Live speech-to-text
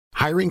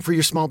Hiring for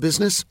your small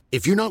business?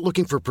 If you're not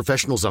looking for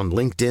professionals on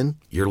LinkedIn,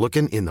 you're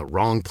looking in the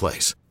wrong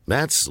place.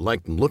 That's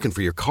like looking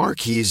for your car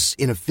keys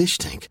in a fish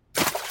tank.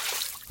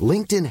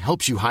 LinkedIn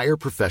helps you hire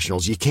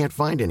professionals you can't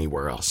find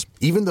anywhere else,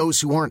 even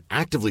those who aren't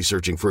actively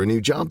searching for a new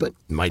job but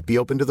might be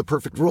open to the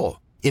perfect role.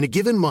 In a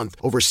given month,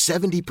 over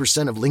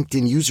 70% of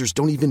LinkedIn users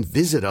don't even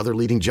visit other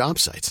leading job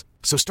sites.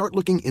 So start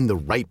looking in the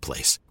right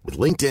place. With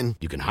LinkedIn,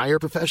 you can hire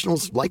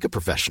professionals like a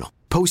professional.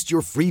 Post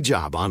your free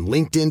job on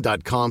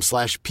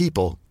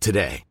linkedin.com/people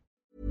today.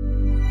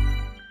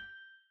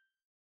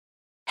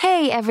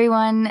 Hey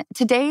everyone,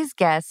 today's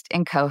guest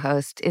and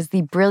co-host is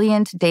the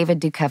brilliant David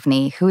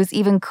Duchovny, who is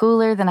even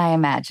cooler than I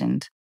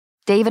imagined.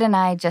 David and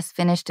I just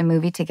finished a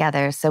movie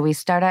together, so we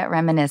start out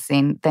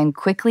reminiscing, then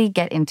quickly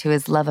get into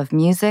his love of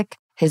music,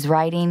 his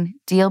writing,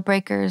 deal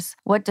breakers,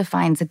 what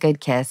defines a good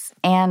kiss,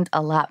 and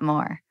a lot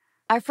more.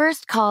 Our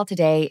first call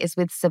today is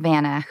with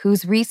Savannah,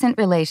 whose recent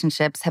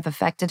relationships have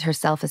affected her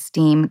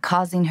self-esteem,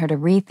 causing her to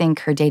rethink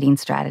her dating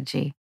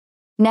strategy.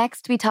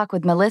 Next, we talk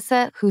with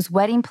Melissa, whose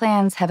wedding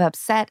plans have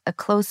upset a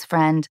close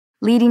friend,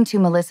 leading to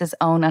Melissa's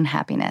own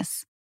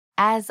unhappiness.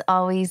 As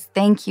always,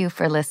 thank you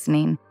for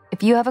listening.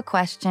 If you have a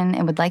question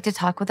and would like to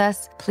talk with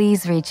us,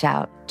 please reach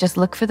out. Just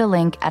look for the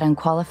link at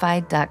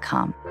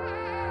unqualified.com.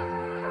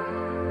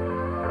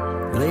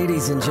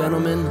 Ladies and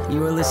gentlemen,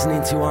 you are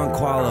listening to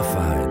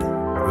Unqualified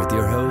with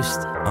your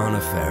host,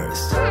 Anna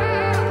Faris.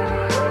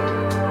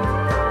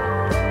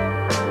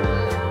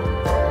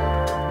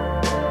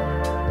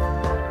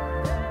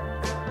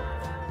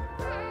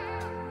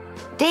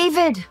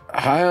 David!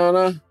 Hi,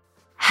 Anna.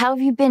 How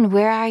have you been?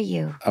 Where are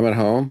you? I'm at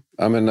home.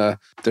 I'm in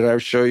did I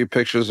show you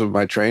pictures of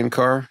my train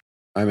car?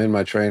 I'm in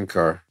my train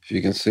car. If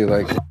you can see,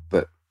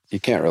 but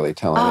you can't really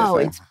tell anything. Oh,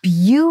 it's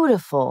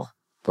beautiful.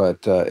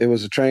 But it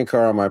was a train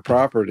car on my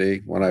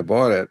property when I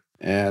bought it,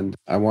 and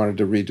I wanted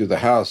to redo the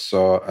house.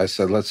 So I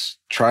said, let's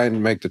try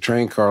and make the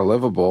train car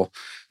livable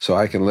so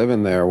I can live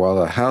in there while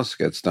the house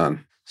gets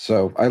done.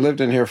 So I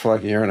lived in here for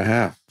like a year and a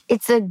half.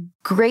 It's a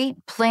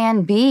great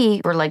plan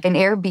B or like an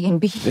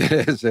Airbnb.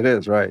 It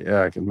is, right.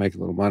 Yeah, I can make a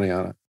little money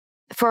on it.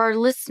 For our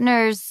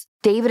listeners,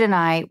 David and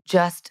I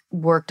just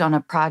worked on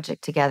a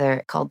project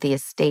together called The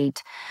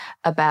Estate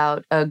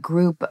about a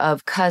group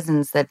of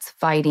cousins that's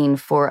fighting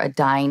for a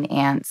dying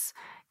aunt's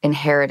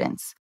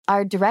inheritance.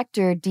 Our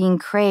director, Dean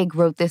Craig,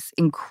 wrote this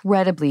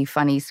incredibly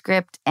funny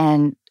script,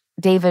 and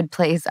David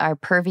plays our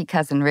pervy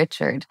cousin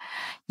Richard.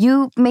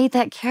 You made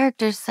that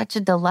character such a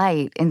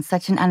delight in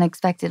such an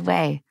unexpected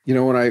way. You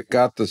know, when I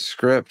got the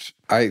script,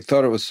 I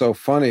thought it was so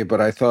funny,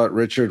 but I thought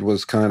Richard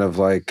was kind of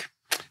like,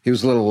 he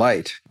was a little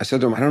light. I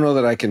said to him, I don't know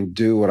that I can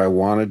do what I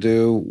want to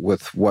do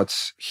with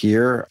what's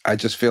here. I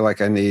just feel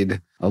like I need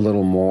a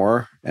little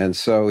more. And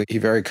so he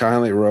very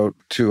kindly wrote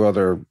 2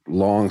 other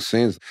long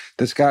scenes.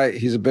 This guy,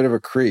 he's a bit of a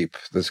creep,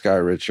 this guy,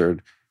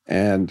 Richard,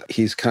 and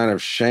he's kind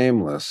of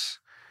shameless,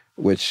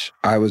 which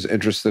I was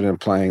interested in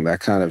playing, that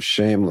kind of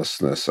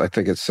shamelessness. I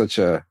think it's such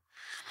a,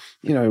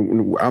 you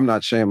know, I'm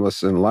not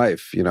shameless in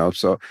life, you know,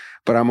 so,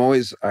 but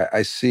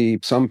I see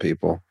some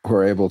people who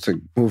are able to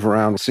move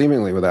around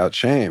seemingly without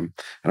shame,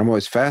 and I'm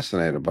always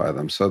fascinated by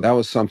them. So that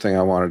was something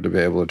I wanted to be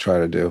able to try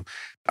to do.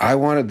 I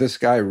wanted this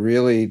guy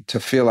really to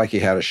feel like he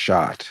had a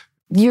shot.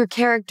 Your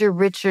character,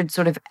 Richard,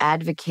 sort of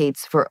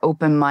advocates for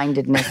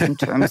open-mindedness in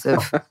terms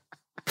of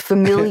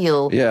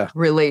familial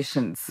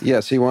relations.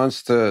 Yes, he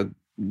wants to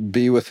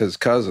be with his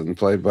cousin,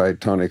 played by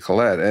Toni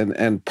Collette.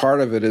 And part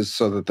of it is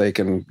so that they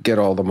can get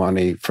all the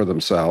money for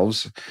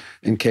themselves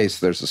in case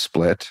there's a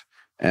split.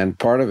 And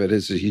part of it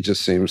is that he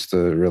just seems to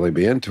really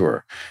be into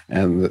her.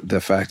 And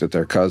the fact that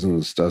they're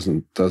cousins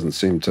doesn't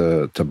seem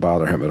to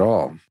bother him at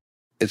all.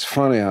 It's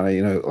funny, Anna,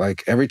 you know,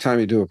 like every time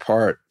you do a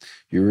part,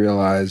 you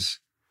realize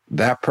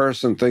that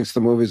person thinks the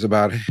movie's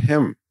about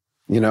him.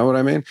 You know what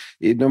I mean?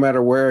 No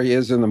matter where he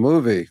is in the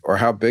movie or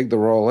how big the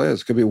role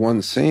is, it could be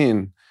one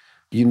scene.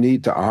 You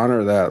need to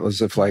honor that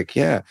as if like,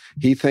 yeah,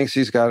 he thinks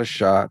he's got a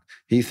shot.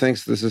 He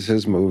thinks this is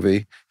his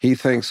movie. He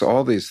thinks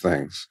all these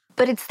things.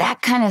 But it's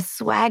that kind of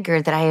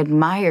swagger that I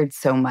admired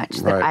so much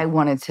that I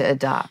wanted to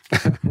adopt.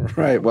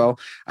 Right. Well,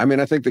 I mean,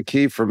 I think the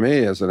key for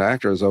me as an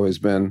actor has always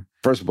been,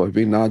 first of all,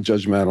 be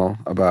non-judgmental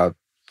about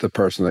the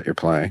person that you're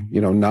playing, you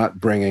know,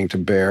 not bringing to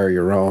bear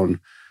your own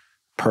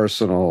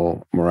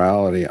personal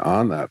morality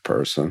on that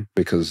person,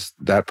 because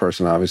that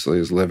person obviously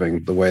is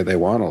living the way they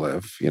want to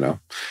live, you know.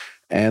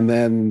 And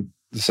then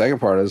the second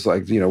part is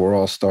like, you know, we're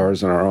all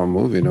stars in our own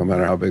movie, no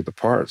matter how big the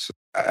parts.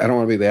 I don't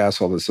want to be the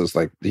asshole that says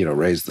like, you know,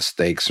 raise the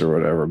stakes or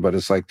whatever, but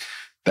it's like,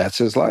 that's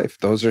his life.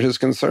 Those are his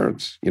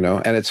concerns, you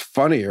know, and it's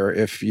funnier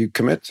if you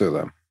commit to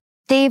them.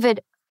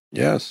 David.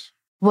 Yes.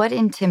 What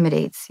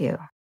intimidates you?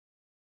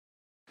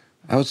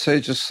 I would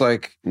say just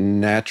like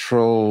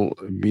natural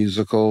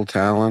musical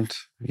talent,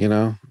 you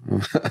know.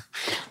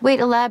 Wait,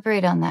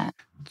 elaborate on that.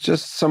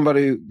 Just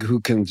somebody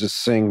who can just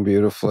sing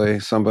beautifully,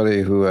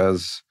 somebody who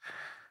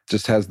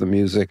just has the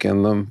music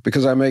in them.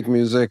 Because I make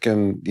music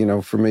and, you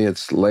know, for me,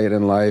 it's late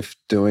in life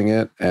doing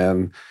it.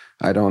 And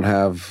I don't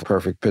have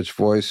perfect pitch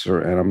voice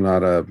and I'm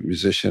not a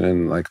musician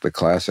in like the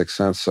classic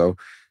sense. So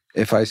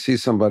if I see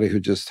somebody who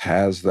just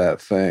has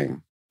that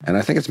thing, and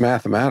I think it's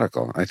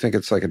mathematical, I think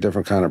it's like a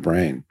different kind of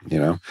brain, you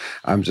know?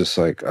 I'm just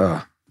like,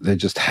 oh, they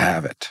just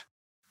have it.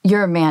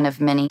 You're a man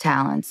of many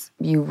talents.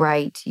 You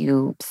write,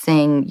 you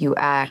sing, you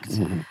act.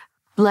 Mm-hmm.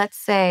 Let's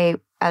say,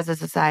 as a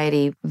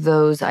society,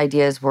 those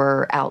ideas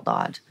were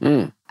outlawed.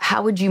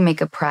 How would you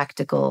make a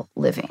practical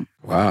living?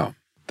 Wow,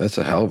 that's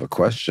a hell of a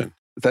question.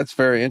 That's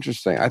very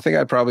interesting. I think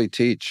I'd probably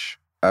teach.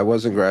 I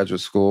was in graduate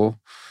school,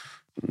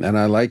 and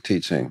I like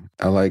teaching.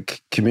 I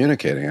like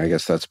communicating. I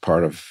guess that's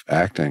part of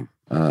acting.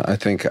 I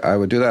think I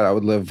would do that. I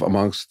would live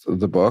amongst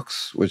the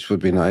books, which would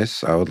be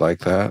nice. I would like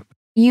that.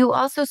 You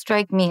also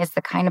strike me as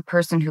the kind of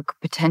person who could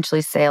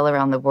potentially sail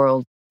around the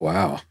world.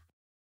 Wow.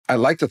 I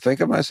like to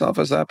think of myself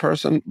as that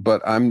person,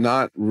 but I'm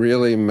not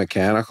really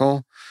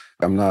mechanical.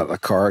 I'm not a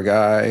car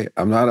guy.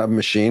 I'm not a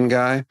machine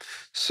guy.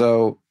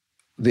 So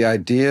the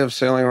idea of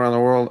sailing around the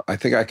world, I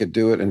think I could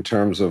do it in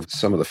terms of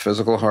some of the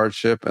physical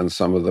hardship and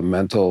some of the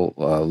mental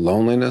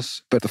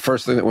loneliness. But the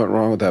first thing that went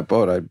wrong with that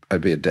boat,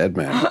 I'd be a dead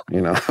man.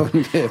 You know, I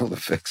wouldn't be able to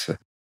fix it.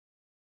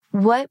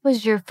 What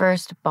was your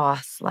first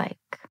boss like?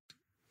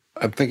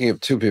 I'm thinking of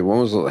two people.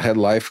 One was a head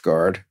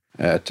lifeguard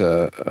at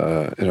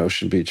in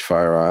Ocean Beach,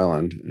 Fire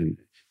Island. And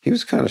he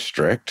was kind of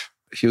strict.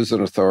 He was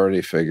an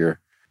authority figure.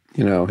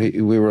 You know,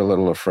 we were a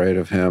little afraid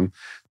of him.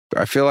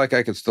 I feel like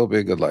I could still be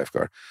a good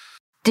lifeguard.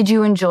 Did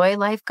you enjoy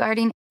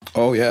lifeguarding?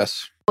 Oh,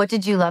 yes. What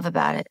did you love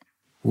about it?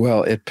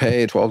 Well, it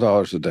paid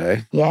 $12 a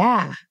day.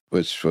 Yeah.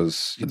 Which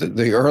was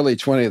the early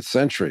 20th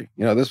century.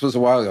 You know, this was a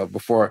while ago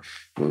before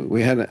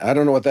we had, I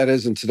don't know what that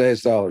is in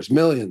today's dollars,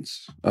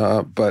 millions.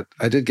 But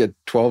I did get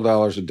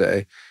 $12 a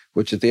day,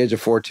 which at the age of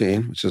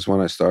 14, which is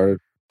when I started,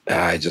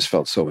 I just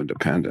felt so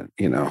independent.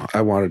 You know,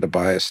 I wanted to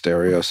buy a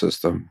stereo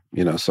system,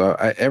 you know, so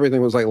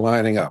everything was like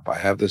lining up. I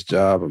have this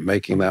job, I'm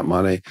making that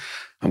money.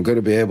 I'm going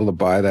to be able to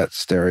buy that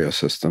stereo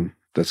system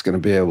that's going to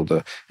be able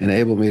to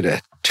enable me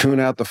to tune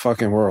out the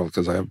fucking world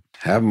because I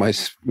have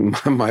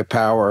my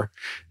power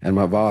and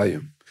my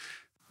volume.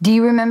 Do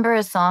you remember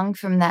a song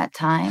from that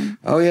time?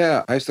 Oh,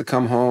 yeah. I used to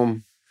come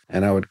home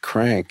and I would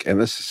crank,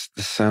 and this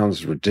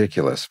sounds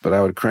ridiculous, but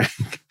I would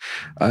crank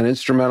an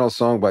instrumental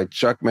song by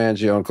Chuck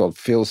Mangione called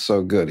Feels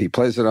So Good. He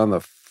plays it on the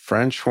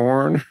French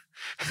horn,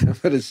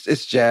 but it's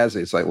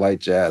jazzy. It's like light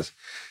jazz.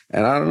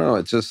 And I don't know,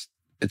 it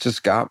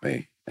just got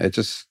me. It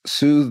just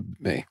soothed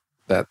me,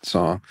 that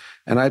song.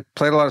 And I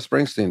played a lot of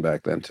Springsteen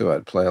back then, too.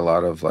 I'd play a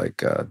lot of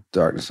like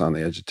Darkness on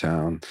the Edge of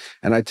Town.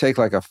 And I'd take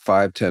like a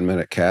 5-10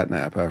 minute cat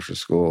nap after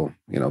school,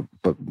 you know,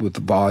 but with the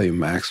volume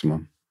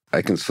maximum.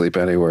 I can sleep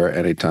anywhere,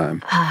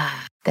 anytime.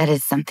 That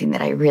is something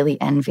that I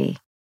really envy.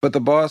 But the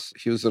boss,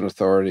 he was an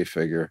authority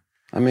figure.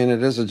 I mean,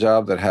 it is a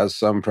job that has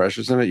some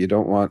pressures in it. You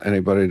don't want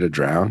anybody to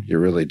drown. You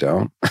really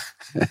don't.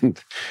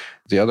 And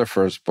the other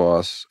first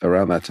boss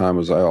around that time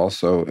was I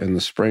also, in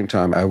the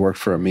springtime, I worked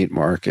for a meat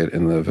market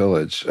in the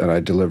village, and I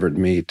delivered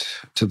meat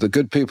to the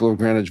good people of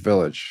Greenwich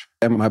Village.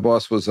 And my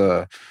boss was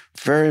a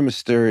very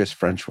mysterious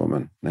French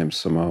woman named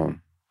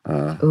Simone.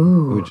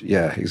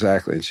 Yeah,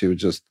 exactly. And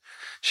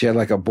she had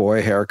like a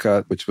boy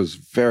haircut, which was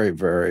very,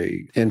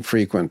 very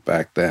infrequent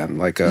back then.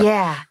 Like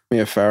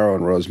Mia Farrow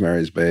and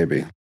Rosemary's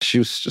Baby. She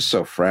was just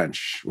so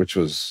French, which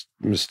was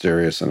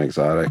mysterious and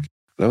exotic.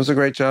 That was a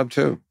great job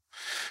too,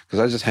 because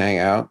I just hang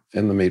out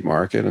in the meat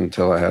market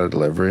until I had a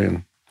delivery,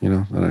 and you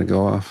know, then I'd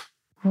go off.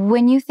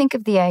 When you think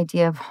of the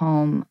idea of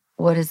home,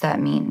 what does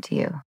that mean to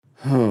you?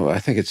 Oh, I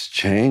think it's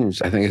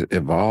changed. I think it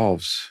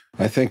evolves.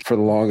 I think for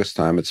the longest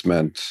time, it's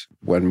meant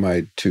when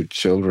my two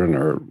children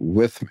are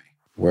with me,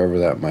 wherever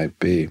that might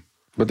be.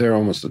 But they're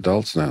almost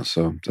adults now,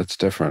 so that's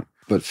different.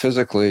 But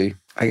physically,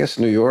 I guess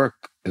New York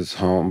is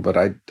home, but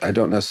I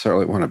don't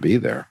necessarily want to be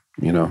there,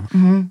 you know?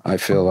 Mm-hmm. I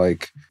feel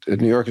like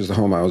New York is the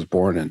home I was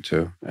born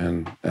into,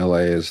 and LA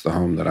is the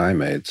home that I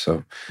made,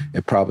 so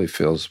it probably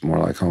feels more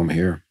like home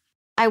here.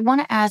 I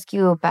want to ask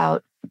you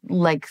about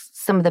like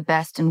some of the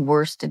best and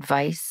worst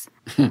advice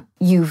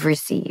you've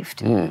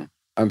received.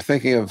 I'm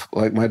thinking of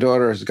like my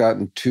daughter has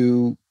gotten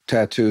 2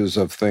 tattoos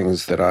of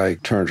things that I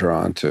turned her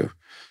on to.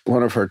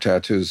 One of her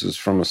tattoos is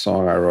from a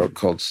song I wrote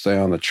called Stay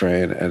on the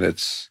Train, and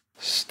it's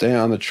stay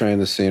on the train,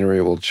 the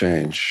scenery will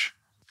change.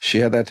 She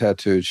had that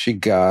tattooed, she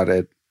got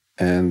it,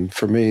 and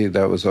for me,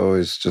 that was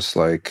always just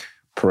like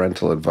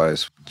parental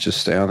advice.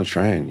 Just stay on the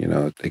train, you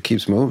know, it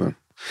keeps moving.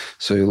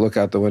 So you look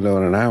out the window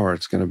in an hour,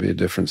 it's going to be a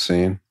different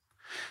scene,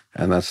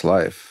 and that's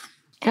life.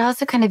 It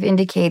also kind of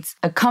indicates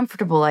a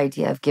comfortable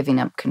idea of giving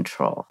up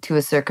control to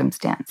a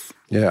circumstance.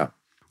 Yeah.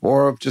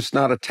 Or of just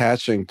not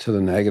attaching to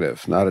the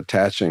negative, not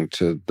attaching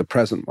to the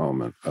present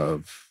moment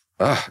of,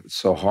 it's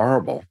so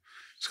horrible.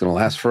 It's going to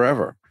last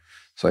forever.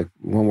 It's like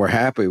when we're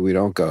happy, we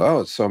don't go,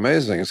 oh, it's so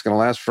amazing. It's going to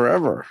last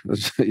forever.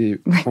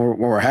 When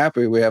we're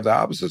happy, we have the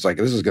opposite. It's like,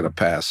 this is going to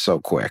pass so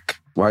quick.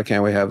 Why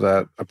can't we have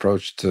that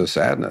approach to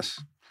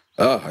sadness?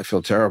 Oh, I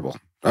feel terrible.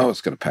 Oh,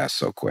 it's going to pass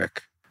so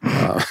quick.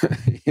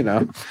 You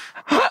know,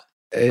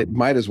 it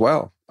might as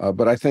well.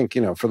 But I think,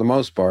 you know, for the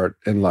most part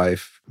in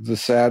life, the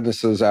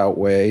sadnesses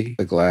outweigh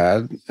the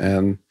glad.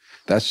 And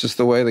that's just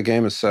the way the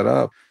game is set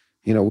up.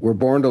 We're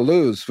born to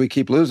lose. We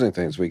keep losing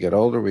things. We get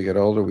older,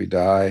 we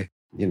die.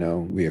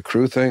 We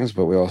accrue things,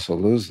 but we also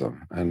lose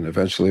them. And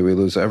eventually we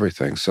lose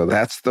everything. So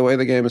that's the way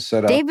the game is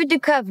set up. David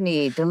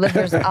Duchovny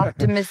delivers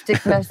optimistic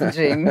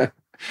messaging.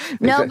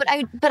 No,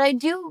 but I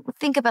do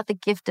think about the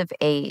gift of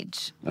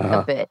age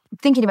a bit.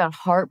 Thinking about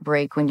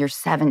heartbreak when you're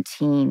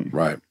 17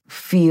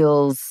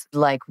 feels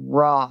like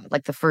raw,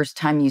 like the first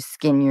time you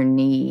skin your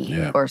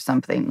knee or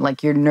something,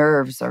 like your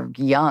nerves are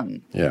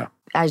young. Yeah.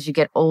 As you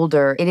get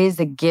older, it is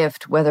a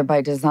gift, whether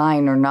by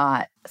design or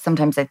not.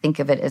 Sometimes I think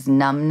of it as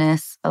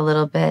numbness a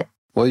little bit.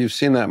 Well, you've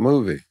seen that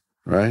movie,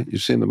 right?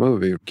 You've seen the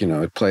movie.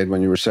 It played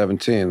when you were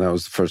 17. That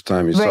was the first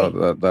time you saw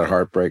that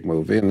heartbreak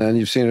movie. And then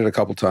you've seen it a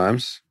couple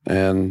times,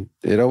 and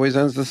it always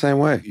ends the same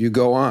way. You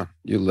go on,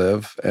 you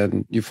live,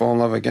 and you fall in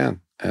love again.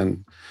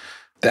 And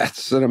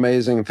that's an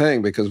amazing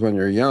thing, because when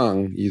you're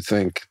young, you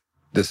think,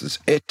 this is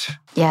it.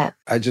 Yeah.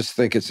 I just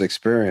think it's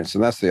experience.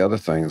 And that's the other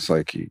thing. It's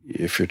like,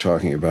 if you're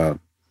talking about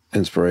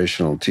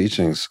inspirational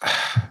teachings,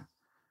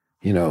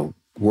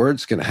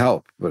 words can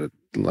help, but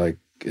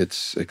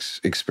it's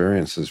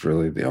experience is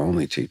really the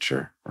only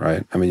teacher,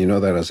 right? I mean, you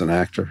know that as an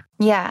actor.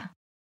 Yeah.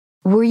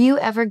 Were you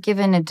ever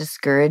given a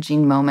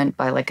discouraging moment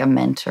by like a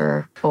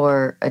mentor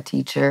or a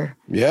teacher?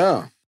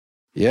 Yeah.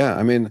 Yeah.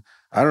 I mean,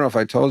 I don't know if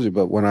I told you,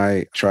 but when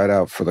I tried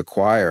out for the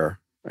choir,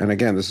 and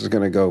again, this is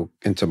going to go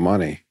into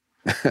money,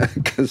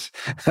 because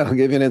I'll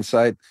give you an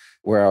insight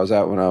where I was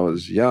at when I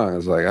was young. I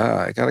was like,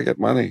 I got to get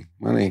money.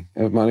 Money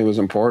was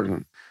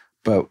important.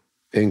 But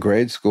in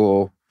grade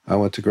school, I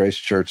went to Grace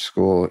Church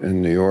School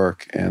in New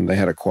York, and they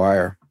had a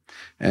choir,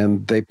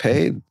 and they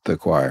paid the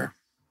choir,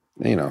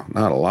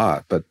 not a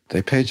lot, but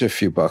they paid you a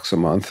few bucks a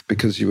month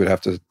because you would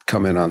have to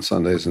come in on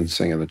Sundays and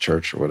sing in the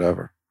church or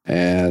whatever.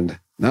 And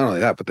not only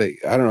that, but I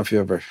don't know if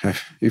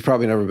you've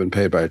probably never been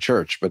paid by a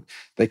church, but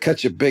they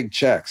cut you big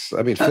checks.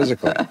 I mean,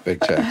 physically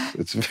big checks.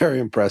 It's very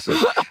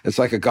impressive. It's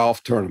like a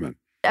golf tournament.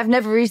 I've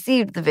never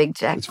received the big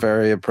check. It's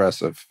very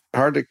impressive.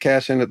 Hard to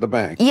cash in at the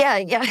bank.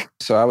 Yeah.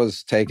 So I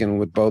was taken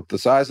with both the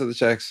size of the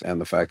checks and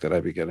the fact that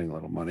I'd be getting a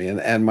little money.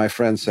 And my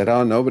friends said,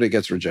 oh, nobody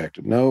gets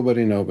rejected.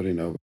 Nobody.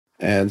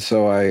 And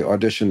so I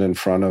auditioned in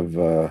front of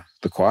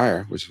the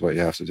choir, which is what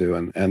you have to do.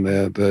 And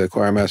the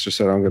choir master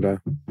said, I'm going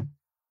to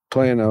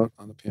play a note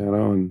on the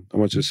piano, and I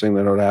want you to sing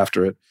the note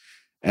after it.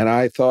 And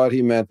I thought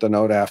he meant the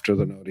note after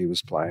the note he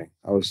was playing.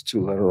 I was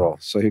too literal.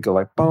 So he'd go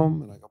like,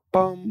 boom, and I go,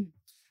 boom.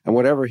 And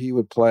whatever he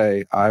would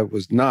play, I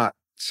was not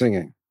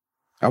singing.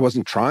 I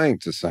wasn't trying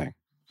to sing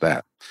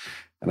that.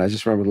 And I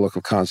just remember the look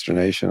of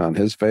consternation on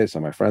his face,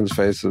 on my friends'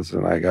 faces,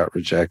 and I got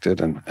rejected.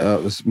 And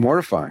it was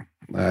mortifying.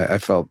 I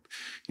felt,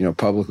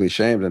 publicly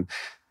shamed.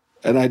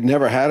 And I'd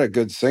never had a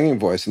good singing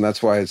voice. And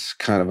that's why it's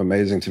kind of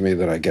amazing to me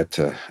that I get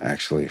to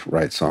actually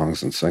write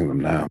songs and sing them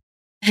now.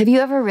 Have you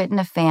ever written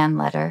a fan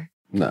letter?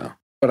 No.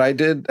 But I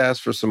did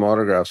ask for some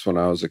autographs when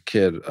I was a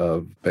kid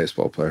of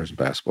baseball players and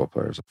basketball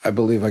players. I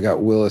believe I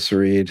got Willis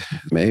Reed.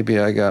 Maybe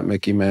I got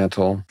Mickey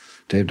Mantle,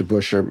 Dave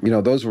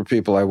DeBusschere. Those were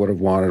people I would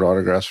have wanted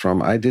autographs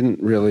from. I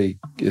didn't really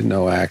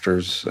know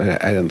actors. I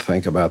didn't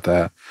think about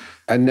that.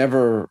 I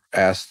never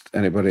asked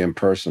anybody in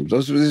person.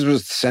 These were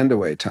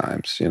send-away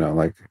times,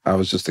 like I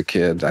was just a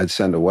kid. I'd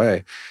send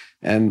away.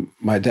 And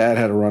my dad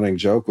had a running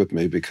joke with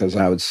me because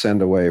I would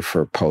send away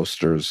for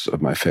posters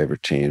of my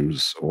favorite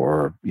teams,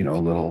 or,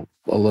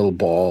 a little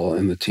ball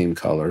in the team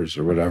colors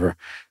or whatever.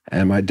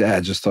 And my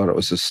dad just thought it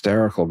was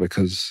hysterical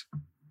because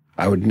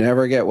I would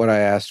never get what I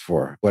asked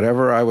for.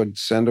 Whatever I would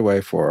send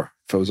away for,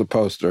 if it was a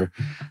poster,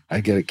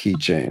 I'd get a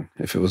keychain.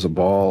 If it was a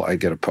ball, I'd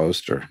get a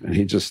poster. And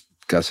he just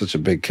got such a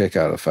big kick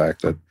out of the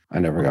fact that I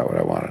never got what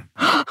I wanted.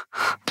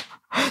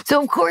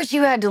 So, of course,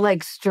 you had to,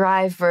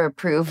 strive for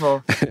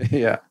approval.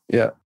 Yeah.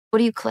 What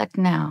do you collect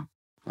now?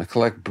 I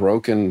collect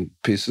broken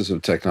pieces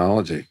of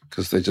technology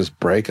because they just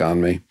break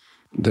on me.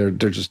 They're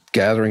just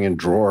gathering in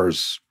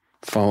drawers,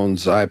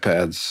 phones,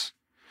 iPads.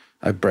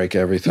 I break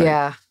everything.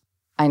 Yeah,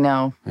 I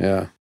know.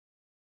 Yeah.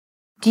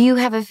 Do you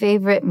have a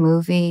favorite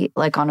movie,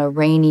 on a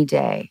rainy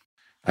day?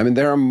 I mean,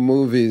 there are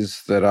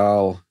movies that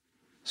I'll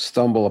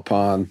stumble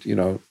upon,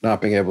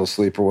 not being able to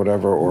sleep or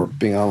whatever, or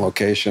being on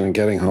location and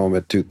getting home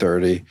at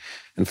 2:30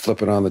 and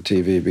flipping on the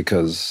TV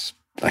because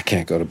I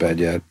can't go to bed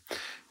yet.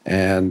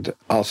 And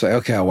I'll say,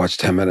 okay, I'll watch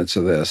 10 minutes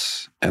of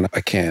this. And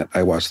I can't.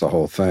 I watch the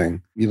whole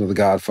thing. The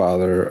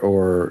Godfather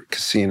or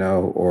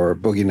Casino or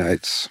Boogie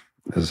Nights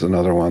is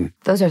another one.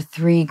 Those are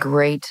 3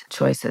 great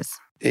choices.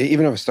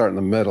 Even if I start in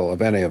the middle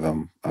of any of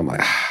them, I'm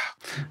like,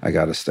 I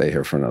got to stay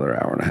here for another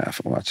hour and a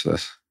half and watch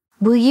this.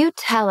 Will you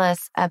tell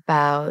us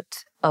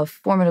about a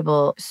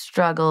formidable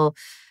struggle,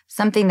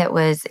 something that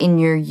was in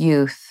your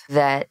youth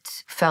that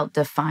felt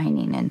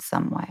defining in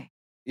some way?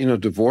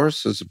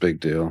 Divorce is a big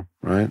deal,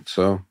 right?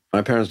 So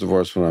my parents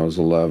divorced when I was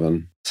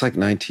 11. It's like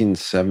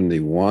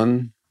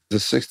 1971. The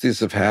 60s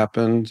have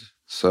happened,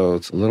 so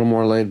it's a little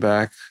more laid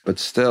back. But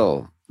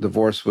still,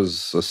 divorce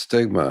was a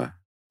stigma.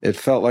 It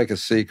felt like a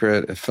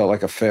secret. It felt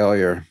like a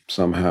failure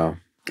somehow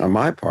on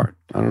my part.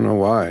 I don't know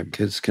why.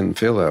 Kids can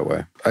feel that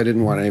way. I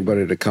didn't want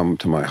anybody to come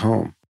to my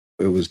home.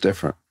 It was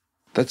different.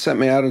 that sent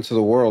me out into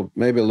the world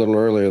maybe a little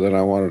earlier than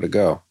I wanted to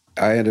go.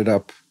 I ended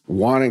up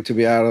wanting to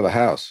be out of the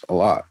house a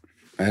lot.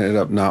 I ended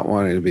up not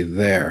wanting to be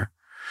there.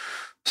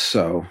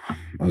 So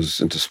I was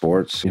into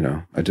sports,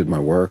 I did my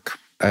work.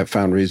 I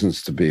found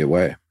reasons to be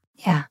away.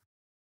 Yeah.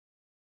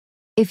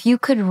 If you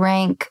could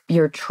rank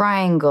your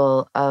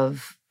triangle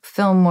of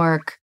film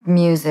work,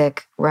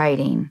 music,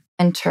 writing,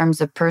 in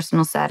terms of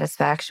personal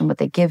satisfaction, what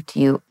they give to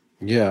you.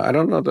 Yeah, I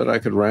don't know that I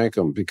could rank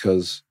them,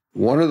 because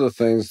one of the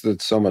things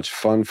that's so much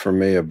fun for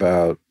me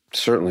about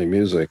certainly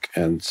music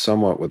and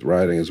somewhat with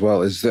writing as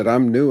well is that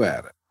I'm new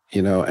at it,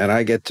 and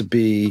I get to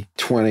be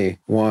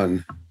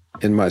 21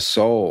 in my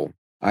soul.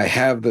 I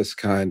have this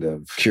kind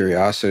of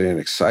curiosity and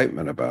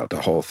excitement about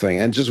the whole thing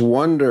and just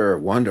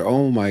wonder,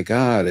 oh my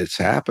God, it's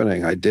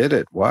happening. I did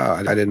it. Wow.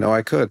 I didn't know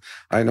I could.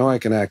 I know I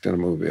can act in a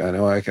movie. I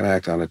know I can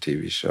act on a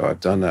TV show.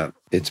 I've done that.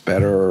 It's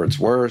better or it's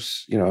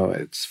worse.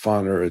 It's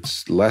fun or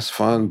it's less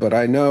fun, but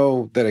I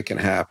know that it can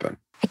happen.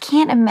 I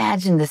can't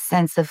imagine the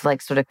sense of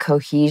like sort of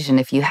cohesion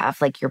if you have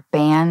like your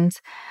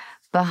band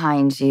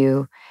behind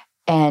you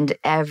and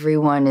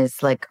everyone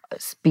is like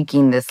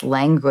speaking this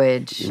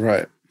language.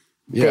 Right.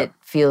 Yeah. That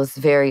feels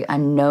very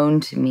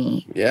unknown to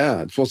me.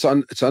 Yeah.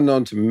 It's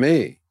unknown to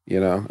me,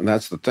 and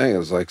that's the thing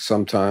is like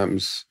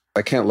sometimes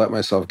I can't let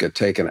myself get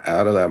taken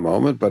out of that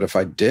moment. But if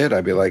I did,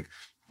 I'd be like,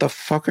 the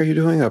fuck are you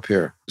doing up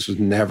here? This was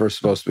never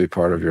supposed to be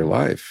part of your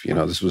life.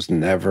 This was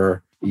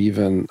never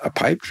even a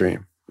pipe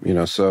dream,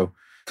 so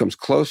it comes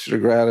closer to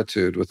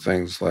gratitude with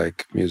things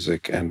like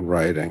music and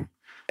writing.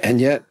 And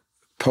yet,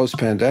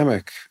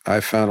 post-pandemic, I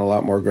found a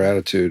lot more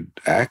gratitude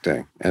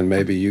acting, and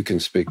maybe you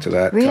can speak to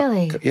that.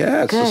 Really?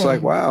 Yeah, it's Good. Just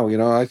like, wow,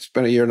 I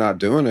spent a year not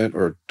doing it,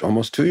 or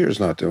almost 2 years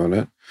not doing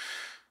it.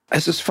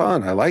 This is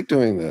fun. I like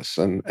doing this.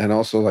 And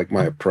also like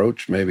my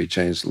approach maybe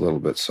changed a little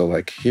bit. So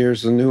like,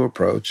 here's a new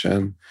approach,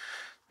 and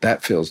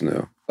that feels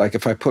new. Like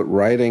if I put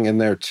writing in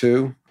there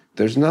too,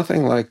 there's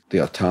nothing like the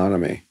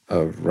autonomy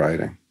of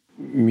writing.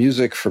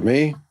 Music for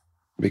me,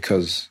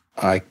 because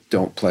I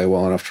don't play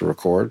well enough to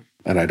record,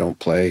 and I don't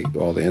play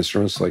all the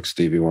instruments like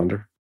Stevie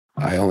Wonder.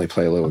 I only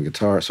play a little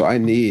guitar. So I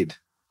need,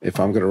 if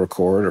I'm going to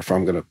record or if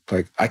I'm going to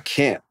play, I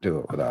can't do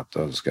it without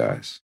those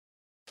guys.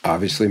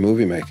 Obviously,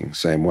 movie making,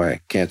 same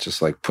way. Can't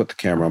just like put the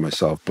camera on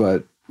myself.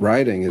 But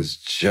writing is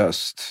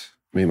just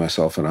me,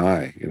 myself, and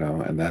I,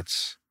 and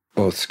that's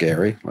both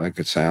scary, like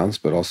it sounds,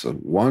 but also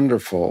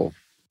wonderful.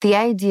 The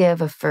idea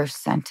of a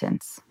first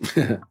sentence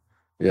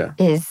yeah,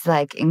 is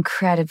like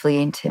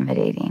incredibly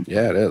intimidating.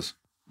 Yeah, it is.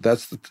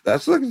 That's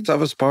like the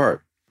toughest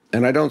part.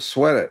 And I don't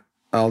sweat it.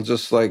 I'll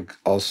just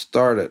I'll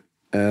start it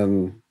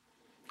and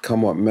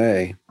come what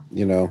may,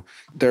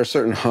 there are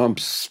certain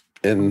humps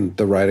in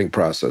the writing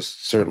process.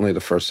 Certainly the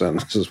first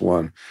sentence is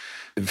one.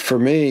 For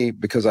me,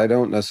 because I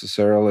don't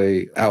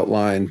necessarily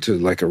outline to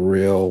like a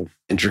real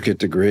intricate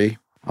degree,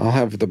 I'll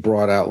have the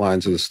broad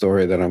outlines of the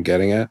story that I'm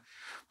getting at,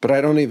 but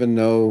I'm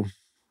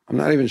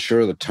not even sure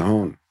of the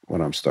tone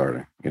when I'm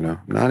starting,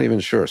 not even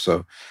sure.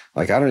 So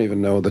like, I don't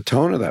even know the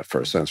tone of that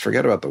first sentence.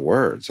 Forget about the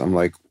words. I'm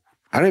like,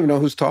 I don't even know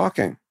who's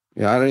talking.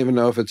 I don't even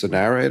know if it's a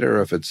narrator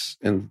or if it's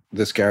in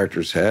this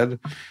character's head.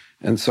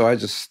 And so I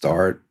just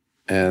start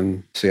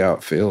and see how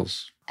it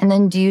feels. And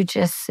then do you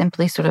just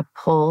simply sort of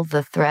pull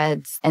the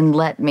threads and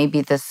let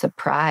maybe the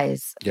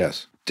surprise?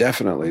 Yes,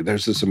 definitely.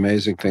 There's this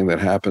amazing thing that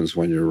happens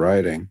when you're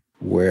writing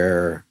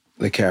where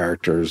the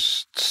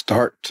characters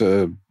start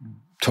to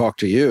talk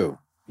to you,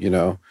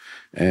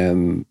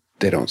 and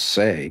they don't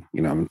say,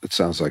 it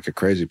sounds like a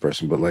crazy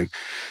person, but like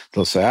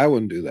they'll say, I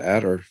wouldn't do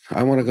that, or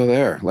I want to go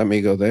there. Let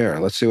me go there.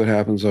 Let's see what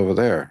happens over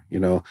there,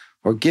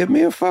 or give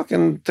me a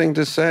fucking thing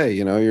to say.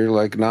 You're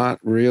like not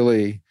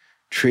really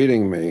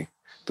treating me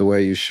the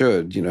way you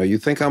should. You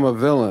think I'm a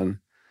villain,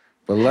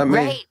 but let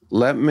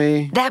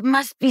me. That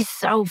must be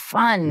so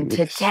fun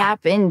to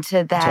tap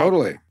into that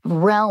totally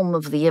realm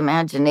of the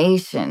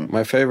imagination.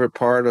 My favorite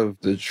part of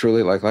the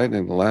Truly Like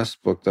Lightning, the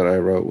last book that I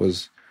wrote,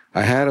 was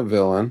I had a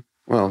villain.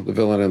 Well, the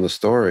villain in the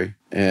story.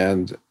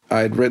 And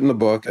I'd written the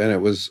book and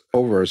it was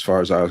over as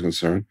far as I was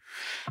concerned.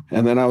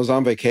 And then I was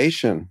on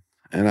vacation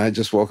and I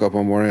just woke up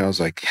one morning. I was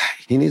like,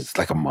 he needs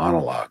like a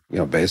monologue,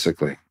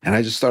 basically. And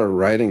I just started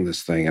writing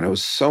this thing. And it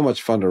was so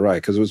much fun to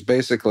write because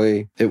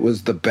it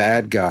was the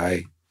bad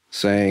guy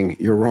saying,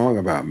 you're wrong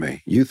about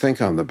me. You think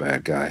I'm the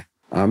bad guy.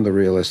 I'm the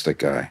realistic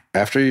guy.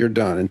 After you're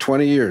done, in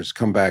 20 years,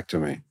 come back to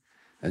me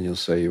and you'll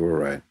say you were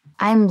right.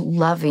 I'm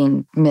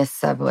loving Miss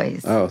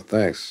Subways. Oh,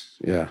 thanks.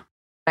 Yeah.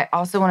 I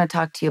also want to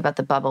talk to you about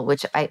The Bubble,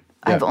 which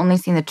I've only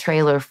seen the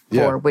trailer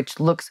for,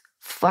 which looks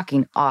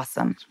fucking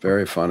awesome. It's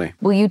very funny.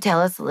 Will you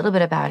tell us a little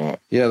bit about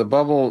it? Yeah, The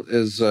Bubble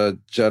is a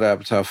Judd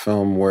Apatow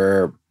film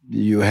where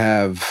you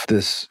have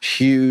this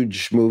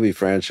huge movie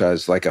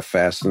franchise like a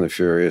Fast and the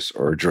Furious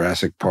or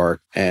Jurassic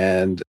Park,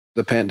 and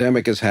the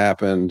pandemic has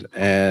happened,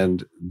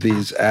 and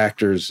these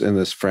actors in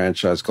this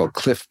franchise called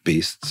Cliff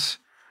Beasts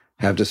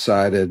have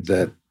decided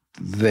that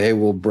they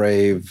will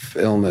brave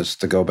illness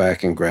to go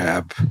back and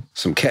grab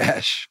some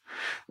cash.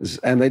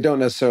 And they don't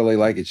necessarily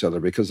like each other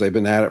because they've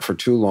been at it for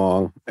too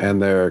long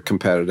and they're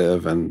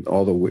competitive and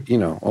all the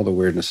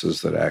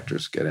weirdnesses that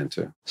actors get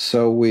into.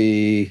 So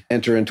we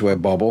enter into a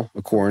bubble,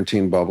 a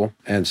quarantine bubble,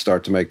 and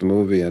start to make the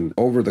movie. And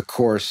over the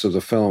course of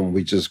the film,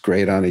 we just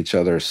grate on each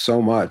other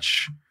so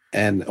much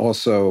and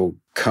also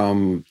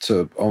come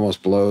to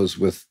almost blows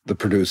with the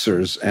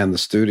producers and the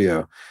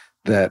studio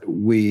that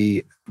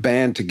we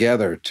band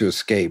together to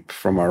escape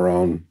from our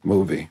own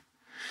movie.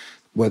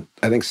 What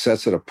I think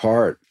sets it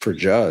apart for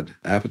Judd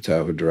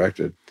Apatow, who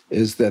directed,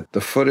 is that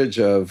the footage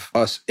of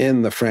us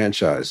in the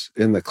franchise,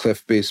 in the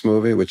Cliff Beast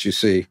movie, which you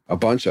see a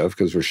bunch of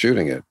because we're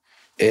shooting it,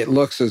 it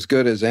looks as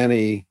good as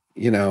any,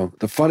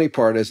 the funny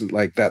part isn't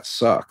like that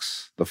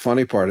sucks. The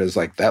funny part is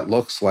like that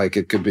looks like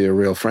it could be a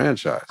real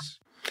franchise.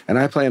 And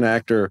I play an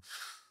actor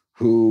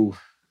who,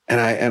 and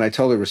I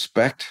totally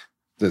respect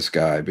this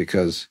guy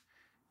because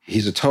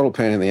he's a total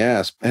pain in the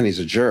ass and he's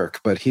a jerk,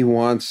 but he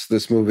wants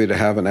this movie to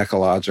have an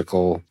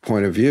ecological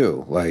point of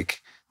view.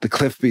 Like the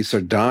Cliff Beasts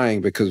are dying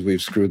because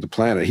we've screwed the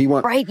planet.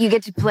 Right, you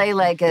get to play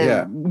like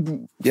a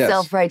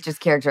self-righteous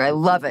character. I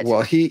love it.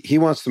 Well, he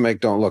wants to make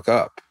Don't Look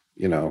Up,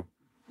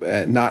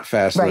 not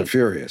Fast and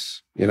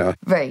Furious,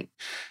 Right.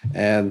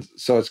 And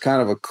so it's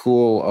kind of a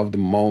cool of the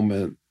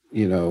moment,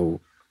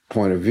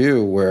 point of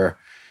view where,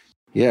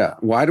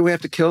 why do we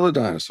have to kill the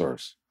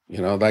dinosaurs?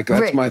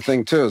 That's my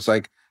thing too. It's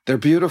like, they're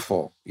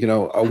beautiful.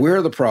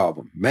 We're the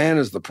problem. Man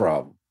is the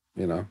problem.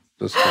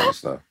 This kind of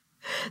stuff.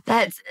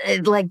 That's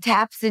like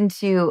taps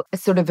into a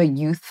sort of a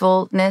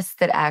youthfulness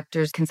that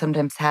actors can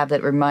sometimes have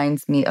that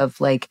reminds me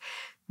of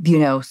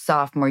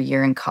sophomore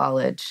year in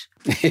college.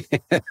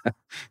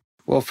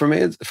 Well, for me,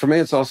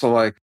 it's also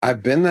like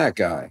I've been that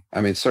guy.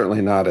 I mean,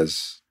 certainly not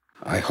as,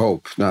 I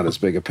hope, not as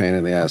big a pain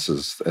in the ass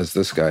as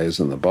this guy is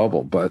in the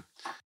bubble. But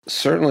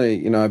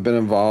certainly, I've been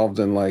involved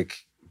in like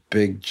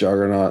big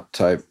juggernaut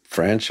type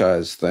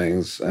franchise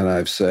things. And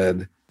I've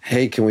said,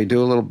 hey, can we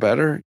do a little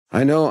better?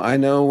 I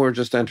know we're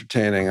just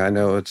entertaining. I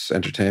know it's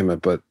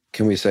entertainment, but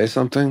can we say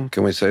something?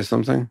 Can we say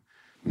something?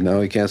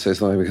 No, you can't say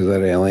something because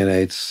that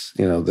alienates,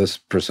 this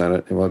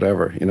percentage,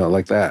 whatever,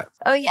 like that.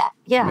 Oh, yeah.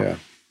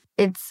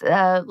 It's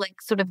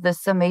like sort of the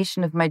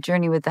summation of my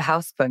journey with the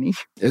House Bunny.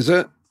 Is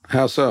it?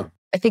 How so?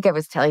 I think I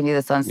was telling you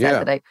this on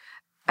set that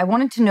I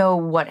wanted to know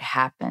what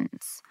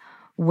happens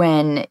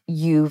when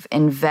you've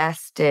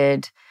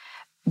invested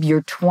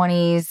your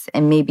 20s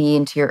and maybe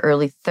into your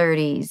early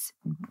 30s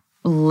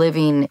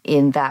living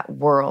in that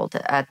world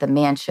at the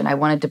mansion. I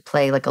wanted to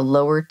play like a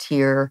lower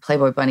tier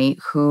Playboy bunny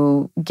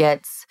who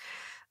gets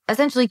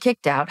essentially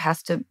kicked out,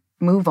 has to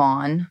move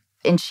on.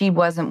 And she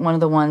wasn't one of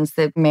the ones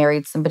that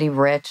married somebody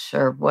rich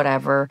or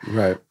whatever.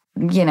 Right.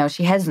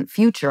 She hasn't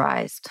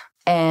futurized.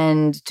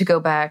 And to go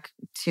back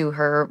to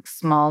her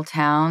small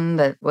town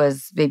that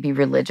was maybe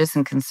religious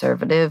and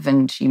conservative,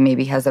 and she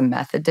maybe has a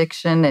meth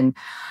addiction and,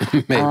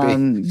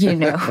 and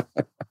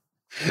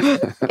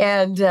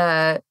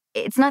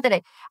it's not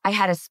that I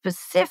had a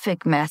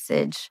specific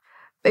message.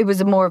 It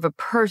was more of a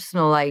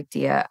personal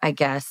idea, I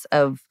guess,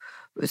 of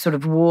sort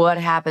of what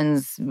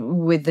happens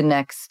with the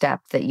next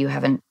step that you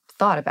haven't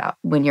thought about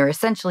when you're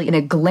essentially in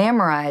a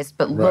glamorized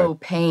but low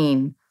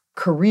pain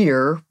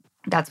career.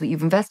 That's what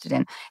you've invested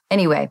in.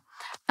 Anyway,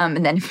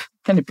 and then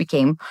it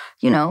became,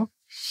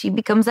 she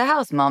becomes a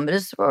house mom at a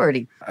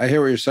sorority. I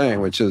hear what you're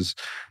saying, which is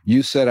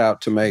you set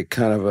out to make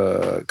kind of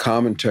a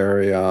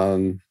commentary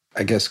on,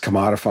 I guess,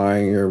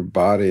 commodifying your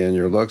body and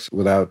your looks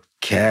without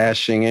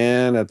cashing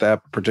in at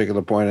that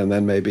particular point and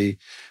then maybe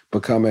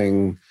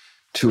becoming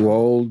too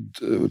old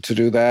to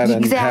do that.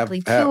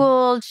 Exactly. Too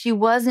old. She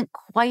wasn't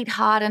quite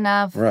hot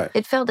enough. Right.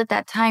 It felt at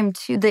that time,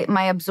 too, that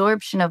my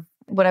absorption of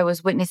what I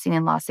was witnessing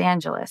in Los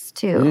Angeles,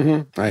 too.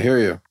 Mm-hmm. I hear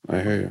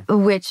you.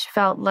 Which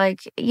felt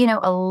like,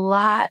 a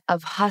lot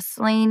of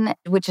hustling,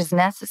 which is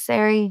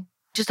necessary,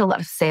 just a lot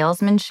of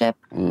salesmanship.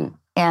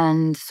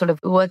 And sort of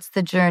what's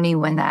the journey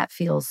when that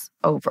feels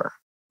over?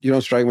 You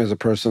don't strike me as a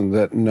person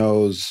that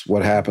knows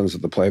what happens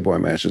at the Playboy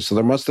Mansion. So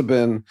there must have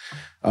been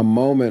a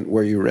moment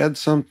where you read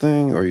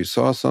something or you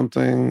saw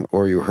something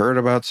or you heard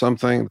about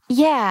something.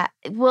 Yeah.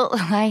 Well,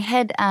 I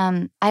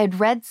had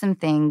read some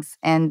things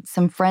and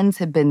some friends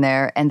had been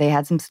there and they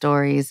had some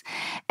stories.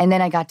 And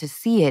then I got to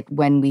see it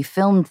when we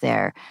filmed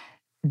there.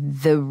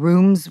 The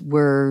rooms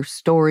were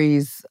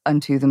stories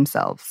unto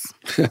themselves.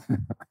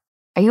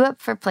 Are you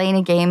up for playing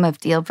a game of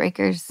deal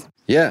breakers?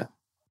 Yeah.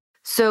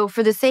 So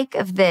for the sake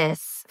of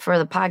this, for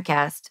the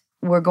podcast,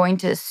 we're going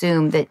to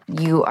assume that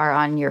you are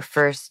on your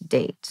first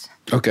date.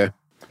 Okay.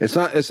 It's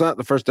not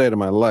the first date of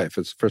my life.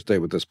 It's the first date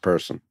with this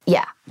person.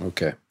 Yeah.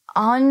 Okay.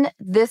 On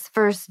this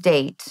first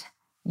date,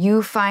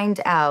 you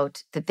find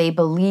out that they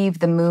believe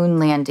the moon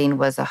landing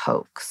was a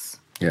hoax.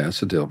 Yeah,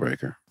 it's a deal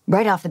breaker.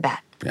 Right off the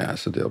bat. Yeah,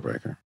 it's a deal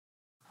breaker.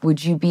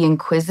 Would you be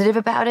inquisitive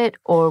about it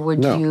or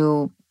would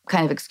you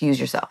kind of excuse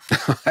yourself?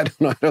 I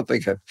don't know. I don't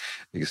think I'd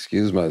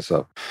excuse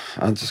myself.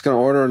 I'm just going to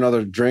order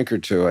another drink or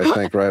two, I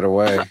think, right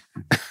away.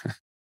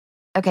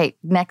 Okay,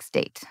 next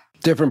date.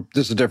 This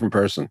is a different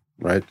person,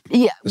 right?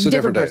 Yeah, It's a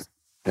different date.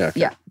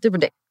 Yeah,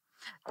 different date.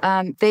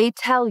 They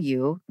tell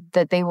you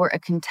that they were a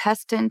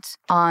contestant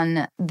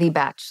on The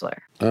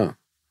Bachelor. Oh,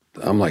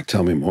 I'm like,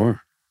 tell me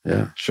more.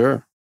 Yeah,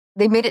 sure.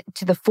 They made it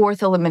to the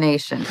 4th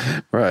elimination.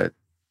 Right.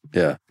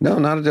 Yeah. No,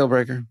 not a deal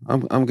breaker.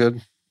 I'm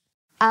good.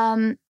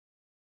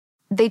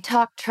 They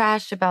talk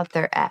trash about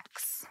their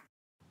ex.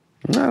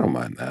 I don't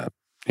mind that.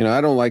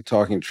 I don't like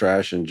talking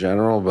trash in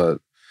general, but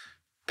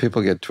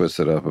people get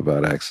twisted up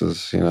about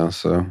exes,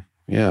 so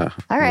yeah.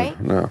 All right.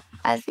 No.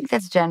 I think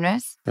that's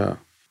generous. Yeah.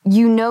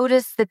 You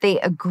notice that they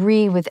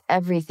agree with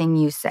everything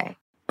you say.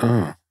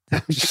 Oh,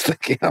 I'm just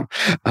thinking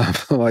I'm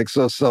like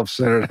so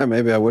self-centered.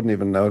 Maybe I wouldn't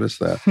even notice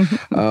that.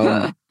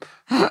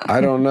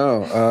 I don't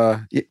know.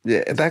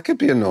 Yeah, that could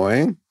be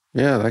annoying.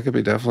 Yeah, that could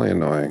be definitely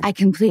annoying. I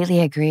completely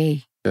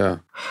agree. Yeah.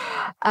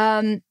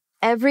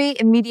 Every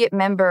immediate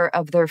member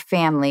of their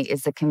family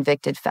is a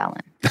convicted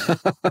felon.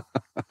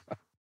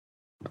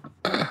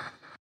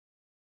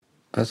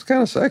 That's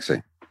kind of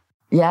sexy.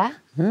 Yeah?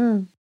 Yeah.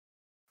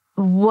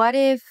 What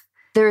if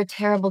they're a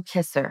terrible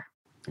kisser?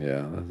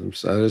 Yeah,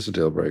 that is a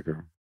deal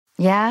breaker.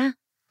 Yeah?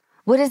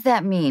 What does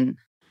that mean?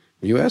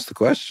 You asked the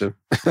question.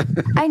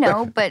 I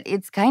know, but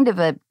it's kind of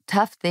a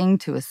tough thing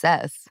to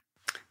assess.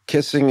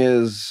 Kissing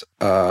is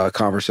a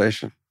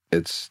conversation.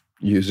 It's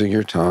using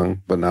your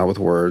tongue, but not with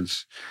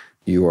words.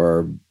 You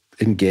are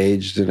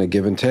engaged in a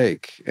give and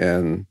take.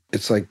 And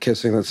it's like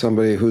kissing at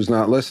somebody who's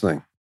not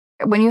listening.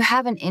 When you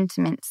have an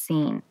intimate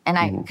scene,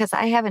 and because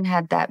I haven't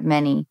had that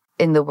many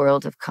in the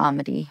world of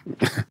comedy,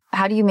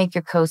 how do you make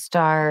your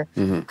co-star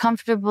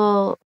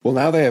comfortable? Well,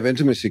 now they have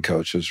intimacy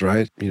coaches,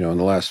 right? In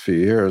the last few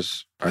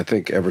years, I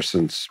think ever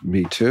since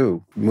Me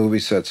Too, movie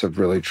sets have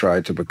really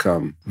tried to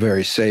become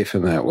very safe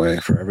in that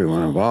way for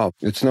everyone involved.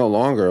 It's no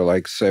longer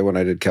like, say, when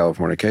I did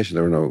Californication,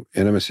 there were no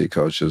intimacy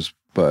coaches.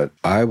 But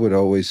I would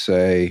always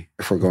say,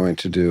 if we're going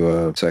to do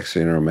a sex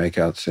scene or a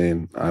makeout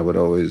scene, I would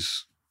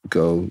always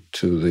go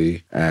to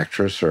the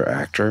actress or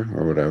actor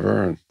or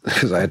whatever, and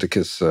because I had to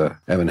kiss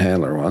Evan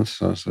Handler once.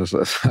 So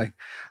it's like,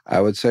 I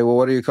would say, well,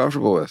 what are you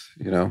comfortable with?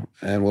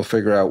 And we'll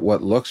figure out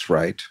what looks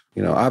right.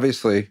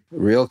 Obviously,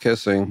 real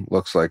kissing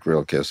looks like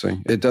real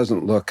kissing. It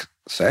doesn't look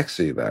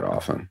sexy that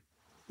often.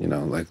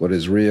 Like what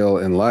is real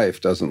in life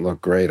doesn't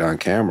look great on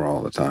camera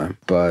all the time.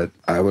 But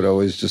I would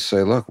always just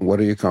say, look, what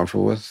are you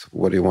comfortable with?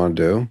 What do you want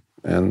to do?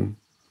 And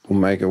we'll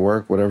make it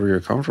work, whatever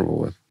you're comfortable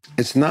with.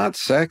 It's not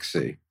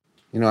sexy.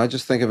 I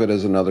just think of it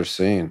as another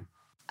scene.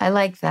 I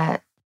like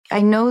that.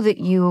 I know that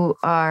you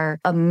are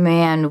a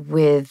man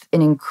with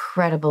an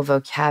incredible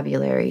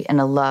vocabulary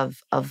and a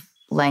love of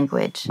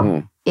language.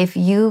 If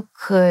you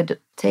could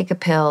take a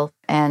pill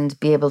and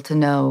be able to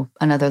know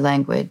another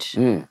language,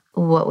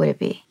 what would it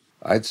be?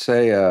 I'd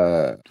say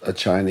a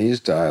Chinese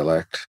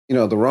dialect.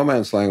 The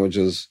Romance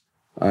languages,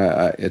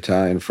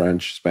 Italian,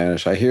 French,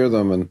 Spanish, I hear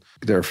them and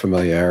there are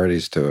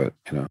familiarities to it,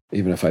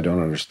 even if I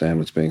don't understand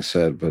what's being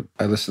said. But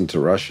I listen to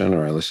Russian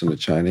or I listen to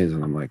Chinese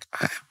and I'm like,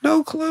 I have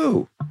no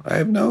clue. I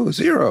have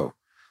zero.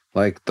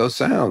 Like those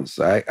sounds.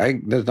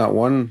 There's not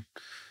one,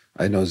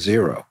 I know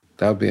zero.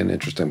 That would be an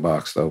interesting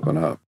box to open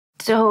up.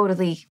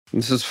 Totally.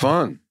 This is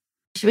fun.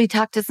 Should we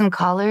talk to some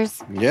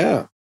callers?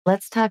 Yeah.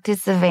 Let's talk to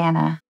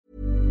Savannah.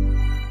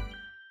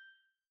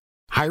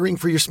 Hiring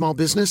for your small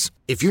business?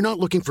 If you're not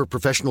looking for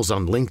professionals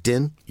on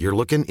LinkedIn, you're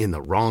looking in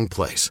the wrong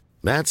place.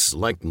 That's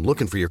like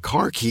looking for your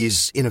car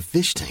keys in a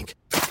fish tank.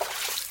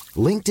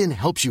 LinkedIn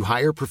helps you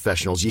hire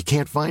professionals you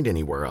can't find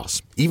anywhere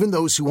else, even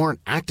those who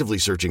aren't actively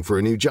searching for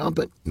a new job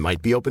but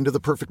might be open to the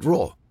perfect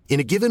role. In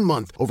a given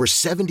month, over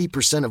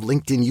 70% of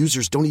LinkedIn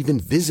users don't even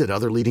visit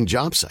other leading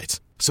job sites.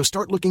 So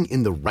start looking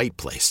in the right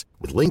place.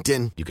 With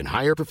LinkedIn, you can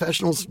hire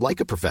professionals like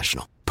a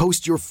professional.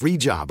 Post your free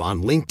job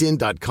on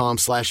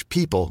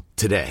linkedin.com/people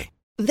today.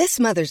 This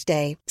Mother's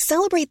Day,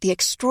 celebrate the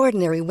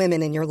extraordinary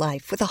women in your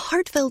life with a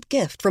heartfelt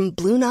gift from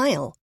Blue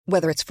Nile.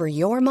 Whether it's for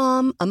your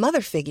mom, a mother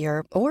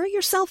figure, or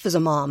yourself as a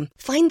mom,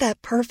 find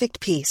that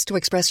perfect piece to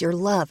express your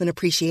love and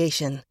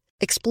appreciation.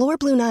 Explore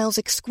Blue Nile's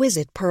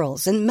exquisite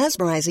pearls and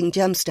mesmerizing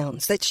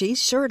gemstones that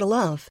she's sure to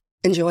love.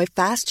 Enjoy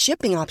fast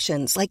shipping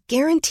options like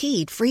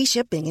guaranteed free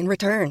shipping and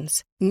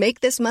returns.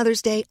 Make this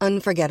Mother's Day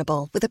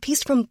unforgettable with a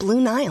piece from Blue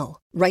Nile.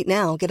 Right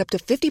now, get up to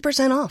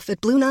 50% off at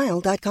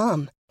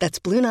BlueNile.com. That's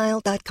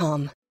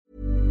BlueNile.com.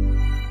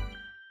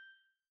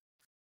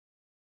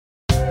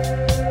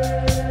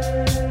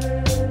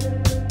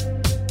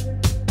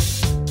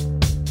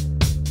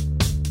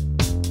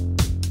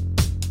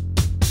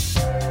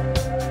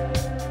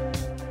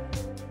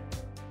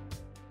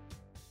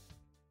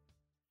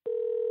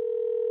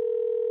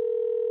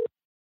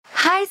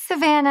 Hi,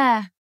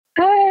 Savannah.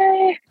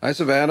 Hi. Hi,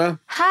 Savannah.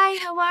 Hi,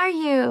 how are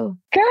you?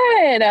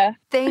 Good.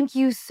 Thank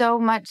you so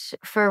much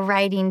for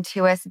writing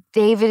to us.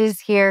 David is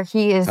here.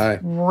 He is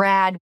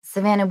rad.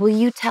 Savannah, will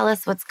you tell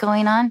us what's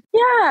going on?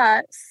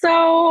 Yeah.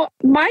 So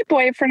my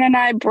boyfriend and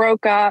I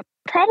broke up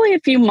probably a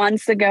few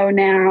months ago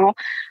now.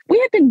 We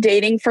had been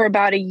dating for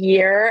about a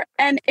year,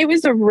 and it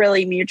was a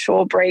really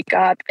mutual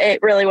breakup. It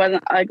really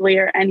wasn't ugly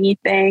or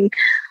anything.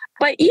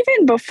 But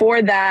even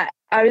before that,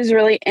 I was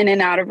really in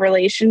and out of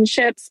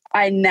relationships.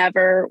 I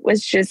never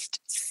was just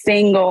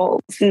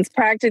single since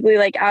practically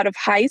like out of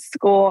high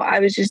school. I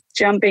was just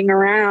jumping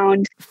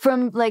around.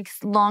 From like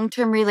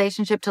long-term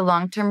relationship to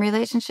long-term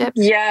relationship?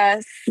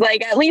 Yes,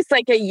 like at least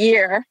like a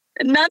year.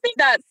 Nothing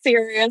that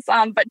serious,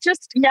 but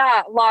just,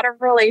 yeah, a lot of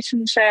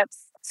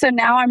relationships. So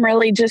now I'm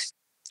really just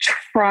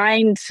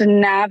trying to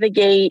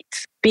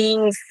navigate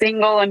being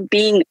single and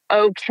being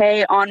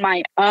okay on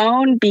my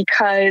own,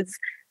 because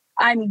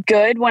I'm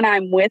good when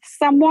I'm with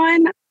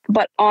someone,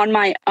 but on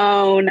my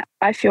own,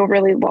 I feel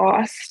really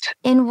lost.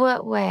 In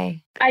what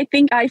way? I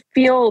think I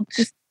feel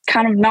just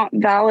kind of not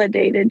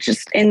validated,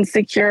 just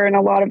insecure in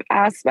a lot of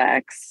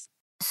aspects.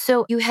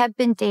 So you have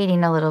been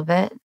dating a little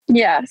bit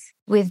Yes.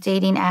 with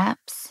dating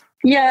apps?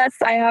 Yes,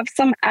 I have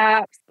some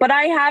apps, but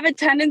I have a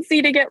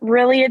tendency to get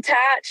really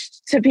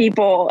attached to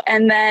people.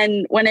 And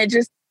then when it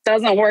just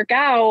doesn't work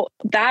out,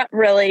 that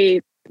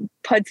really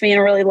puts me in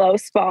a really low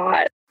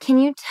spot. Can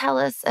you tell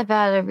us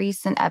about a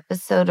recent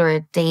episode or a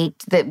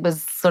date that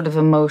was sort of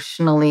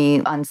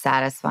emotionally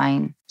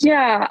unsatisfying?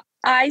 Yeah,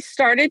 I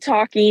started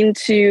talking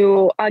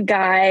to a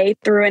guy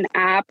through an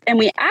app, and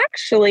we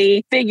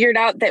actually figured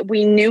out that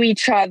we knew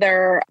each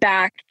other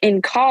back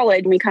in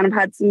college. We kind of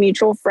had some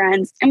mutual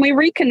friends, and we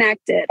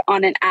reconnected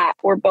on an app.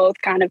 We're both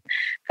kind of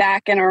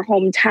back in our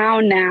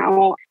hometown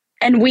now.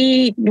 And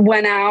we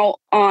went out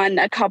on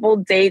a couple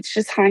dates,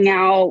 just hung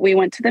out. We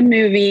went to the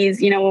movies,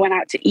 we went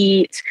out to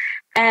eat.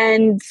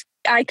 And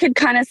I could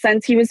kind of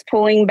sense he was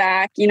pulling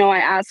back. I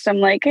asked him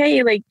like,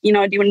 hey, like, do you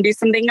want to do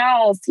something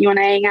else? Do you want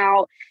to hang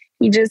out?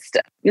 He just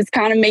was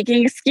kind of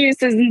making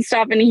excuses and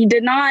stuff. And he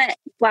did not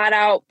flat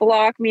out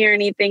block me or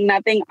anything,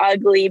 nothing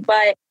ugly.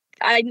 But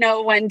I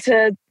know when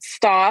to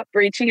stop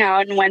reaching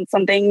out and when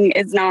something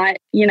is not,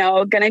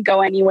 going to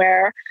go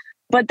anywhere.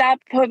 But that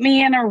put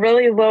me in a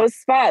really low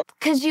spot.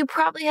 Because you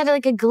probably had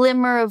like a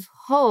glimmer of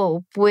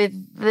hope with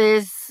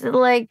this,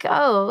 like,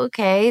 oh,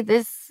 okay,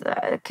 this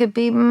could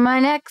be my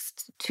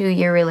next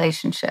 2-year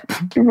relationship.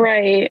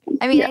 Right.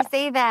 I mean, Yeah. I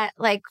say that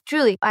like,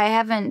 truly, I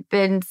haven't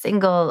been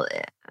single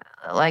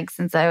like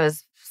since I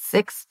was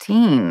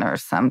 16 or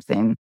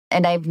something.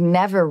 And I've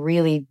never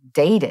really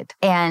dated.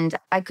 And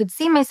I could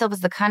see myself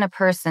as the kind of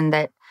person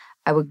that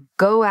I would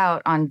go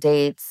out on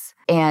dates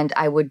and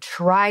I would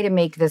try to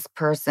make this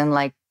person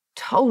like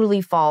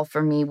totally fall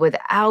for me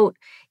without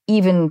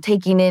even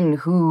taking in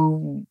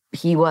who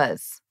he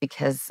was,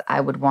 because I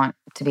would want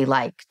to be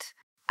liked.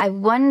 I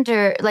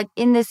wonder, like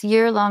in this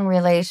year-long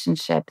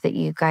relationship that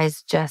you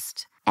guys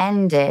just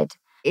ended,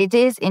 it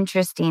is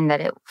interesting that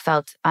it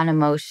felt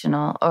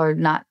unemotional or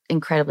not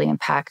incredibly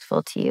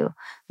impactful to you.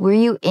 Were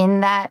you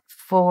in that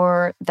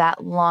for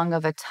that long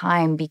of a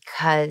time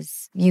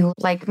because you,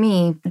 like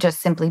me,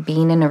 just simply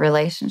being in a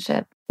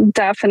relationship?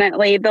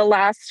 Definitely. The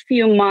last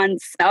few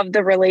months of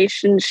the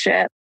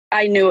relationship,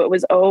 I knew it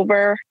was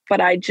over, but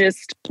I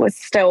just was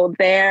still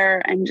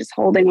there and just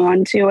holding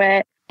on to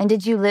it. And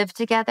did you live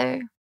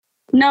together?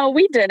 No,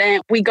 we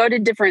didn't. We go to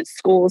different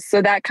schools.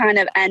 So that kind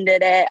of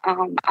ended it.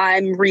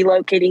 I'm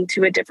relocating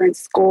to a different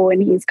school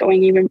and he's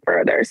going even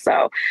further.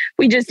 So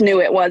we just knew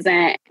it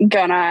wasn't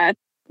gonna,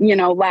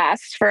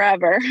 last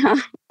forever.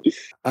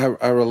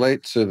 I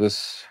relate to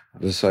this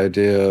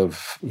idea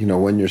of,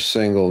 when you're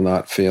single,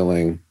 not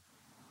feeling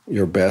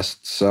your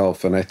best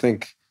self. And I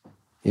think,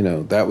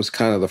 that was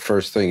kind of the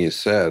first thing you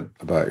said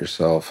about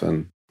yourself.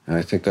 And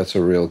I think that's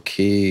a real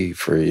key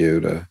for you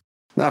to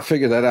not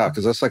figure that out,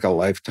 because that's like a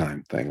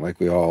lifetime thing. Like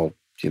we all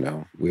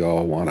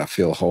want to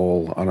feel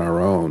whole on our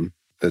own.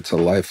 It's a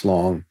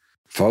lifelong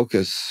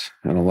focus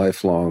and a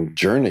lifelong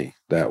journey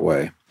that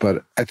way.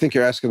 But I think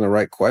you're asking the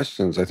right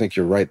questions. I think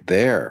you're right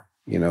there.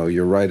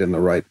 You're right in the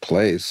right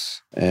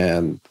place.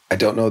 And I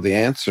don't know the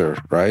answer,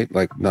 right?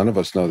 Like none of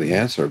us know the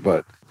answer,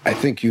 but I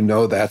think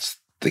that's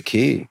the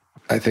key.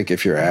 I think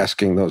if you're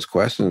asking those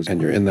questions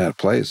and you're in that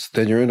place,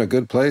 then you're in a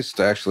good place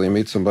to actually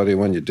meet somebody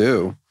when you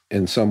do.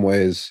 In some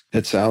ways,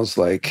 it sounds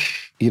like,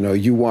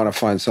 you want to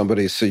find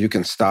somebody so you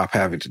can stop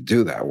having to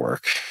do that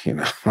work.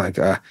 Like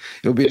it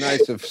would be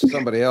nice if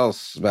somebody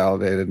else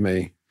validated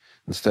me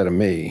instead of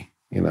me,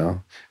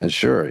 And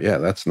sure, yeah,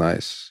 that's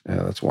nice.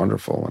 Yeah, that's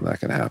wonderful when that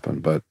can happen.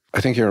 But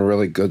I think you're in a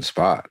really good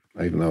spot,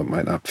 even though it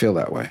might not feel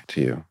that way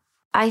to you.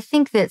 I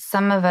think that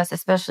some of us,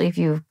 especially if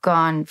you've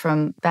gone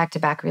from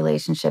back-to-back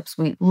relationships,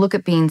 we look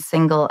at being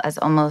single as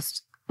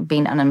almost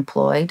being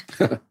unemployed.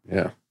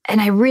 Yeah. And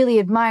I really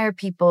admire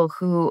people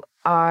who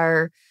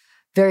are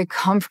very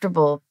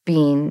comfortable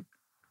being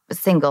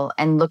single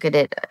and look at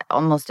it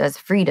almost as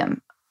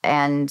freedom.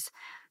 And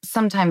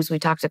sometimes we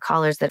talk to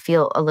callers that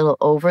feel a little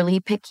overly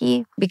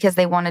picky because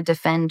they want to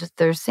defend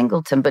their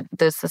singleton, but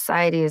the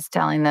society is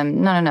telling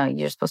them, no,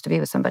 you're supposed to be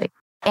with somebody.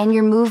 And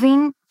you're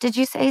moving, did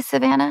you say,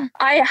 Savannah?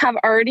 I have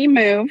already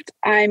moved.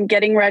 I'm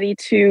getting ready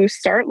to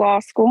start law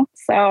school.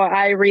 So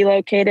I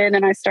relocated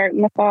and I start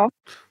in the fall.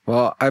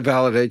 Well, I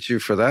validate you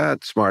for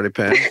that, Smarty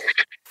Pants.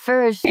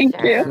 For Thank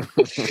sure.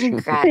 you.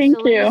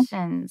 Congratulations.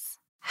 Thank you.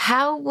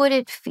 How would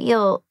it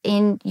feel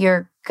in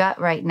your gut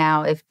right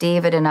now if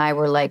David and I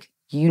were like,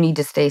 you need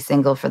to stay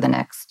single for the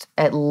next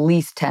at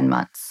least 10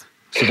 months?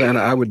 Savannah,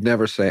 I would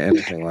never say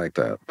anything like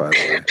that, by the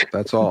way.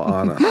 That's all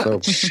Anna. So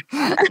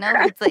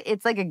No,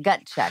 it's like a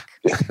gut check.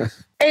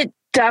 It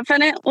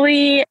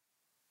definitely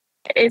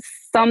is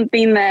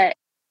something that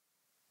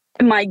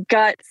my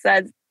gut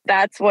says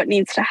that's what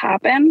needs to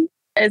happen.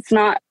 It's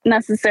not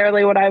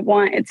necessarily what I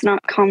want. It's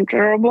not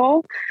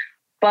comfortable,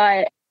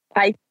 but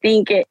I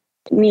think it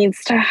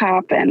needs to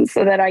happen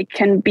so that I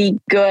can be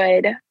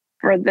good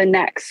for the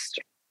next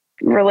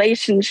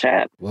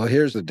relationship. well,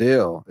 here's the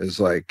deal is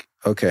like,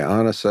 okay,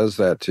 Anna says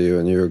that to you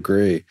and you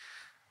agree.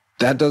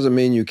 That doesn't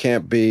mean you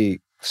can't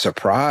be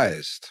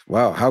surprised.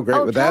 Wow, how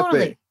great would that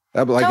be?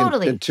 That'd be like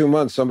Totally. in 2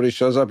 months, somebody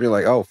shows up, you're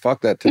like, oh,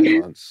 fuck that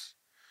 10 months.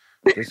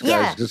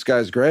 Yeah. This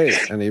guy's great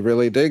and he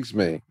really digs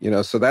me.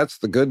 So that's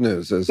the good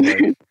news is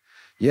like,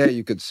 yeah,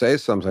 you could say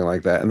something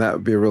like that and that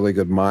would be a really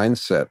good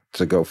mindset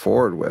to go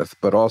forward with,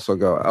 but also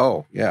go,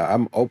 oh, yeah,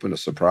 I'm open to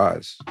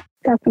surprise.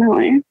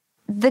 Definitely.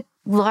 The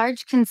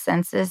large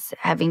consensus,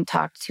 having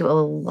talked to a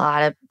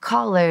lot of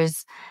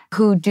callers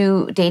who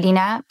do dating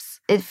apps,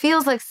 it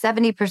feels like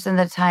 70% of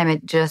the time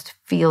it just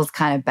feels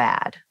kind of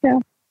bad. Yeah.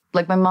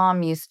 Like my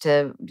mom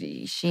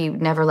she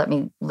never let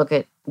me look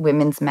at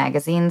women's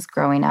magazines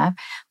growing up,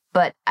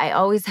 but I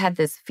always had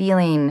this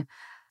feeling,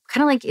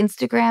 kind of like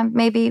Instagram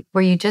maybe,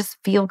 where you just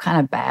feel kind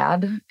of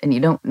bad and you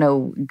don't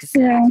know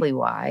exactly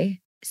why.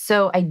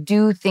 So I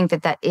do think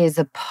that is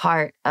a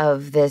part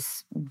of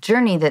this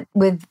journey, that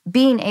with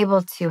being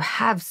able to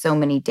have so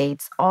many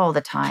dates all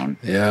the time.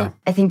 Yeah.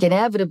 I think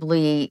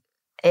inevitably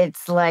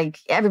it's like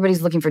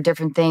everybody's looking for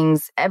different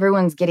things.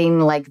 Everyone's getting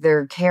like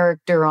their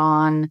character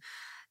on.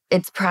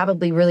 It's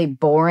probably really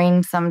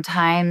boring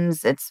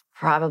sometimes. It's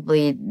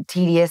probably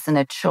tedious and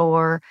a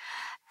chore.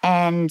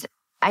 And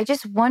I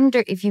just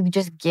wonder if you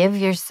just give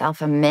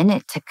yourself a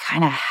minute to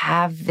kind of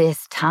have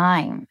this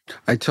time.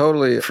 I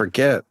totally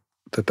forget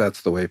that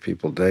that's the way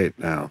people date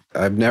now.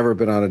 I've never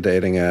been on a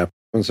dating app.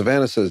 When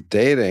Savannah says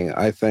dating,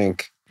 I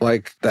think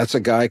like that's a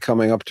guy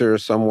coming up to her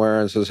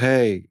somewhere and says,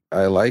 hey,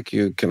 I like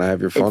you. Can I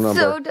have your phone number?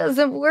 It so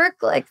doesn't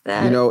work like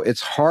that.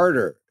 It's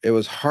harder. It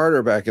was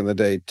harder back in the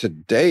day to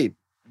date.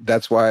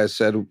 That's why I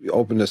said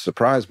open to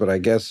surprise. But I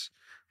guess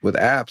with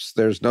apps,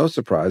 there's no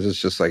surprise.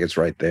 It's just like it's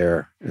right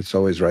there. It's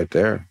always right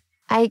there.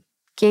 I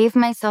gave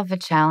myself a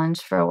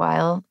challenge for a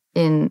while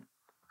in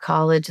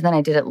college. Then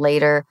I did it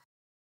later,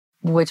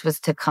 which was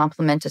to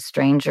compliment a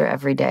stranger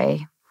every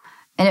day.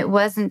 And it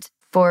wasn't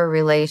for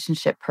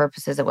relationship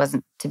purposes. It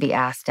wasn't to be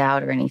asked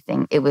out or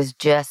anything. It was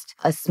just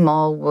a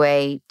small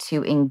way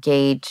to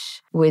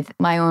engage with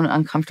my own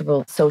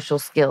uncomfortable social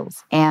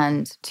skills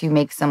and to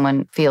make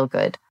someone feel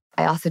good.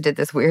 I also did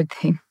this weird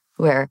thing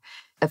where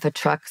if a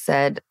truck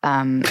said,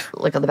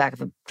 like on the back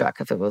of a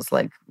truck, if it was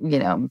like,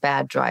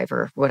 bad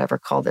driver, whatever,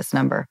 call this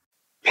number,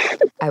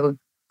 I would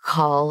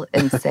call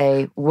and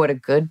say, what a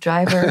good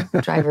driver,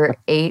 driver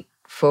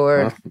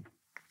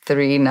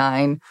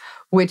 8439,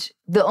 which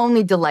the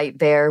only delight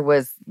there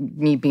was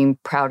me being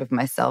proud of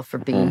myself for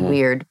being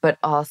weird, but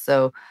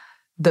also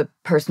the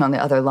person on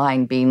the other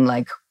line being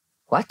like,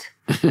 what?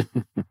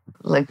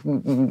 Like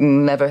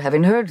never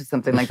having heard of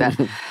something like that.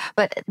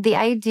 But the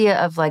idea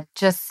of like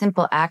just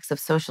simple acts of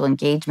social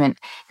engagement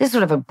is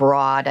sort of a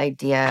broad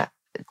idea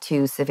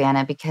to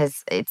Savannah,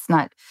 because it's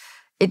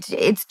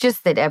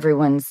just that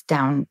everyone's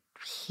down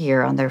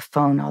here on their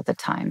phone all the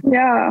time.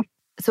 Yeah.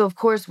 So of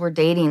course we're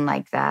dating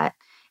like that.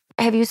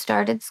 Have you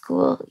started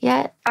school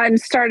yet? I'm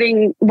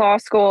starting law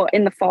school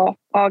in the fall,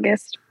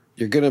 August.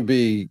 You're going to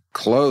be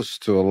close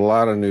to a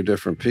lot of new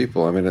different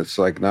people. I mean, it's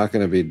like not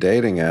going to be a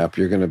dating app.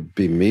 You're going to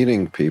be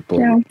meeting people.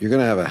 Yeah. You're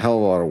going to have a hell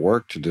of a lot of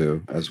work to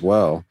do as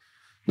well.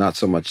 Not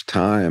so much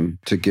time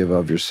to give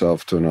of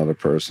yourself to another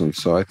person.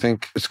 So I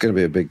think it's going to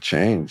be a big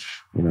change.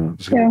 It's going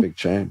to be a big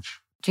change.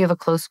 Do you have a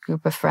close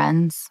group of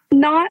friends?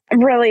 Not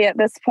really at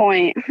this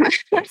point.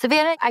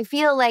 Savannah, I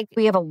feel like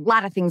we have a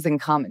lot of things in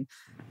common,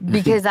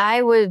 because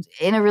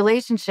in a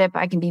relationship,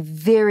 I can be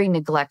very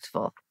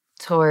neglectful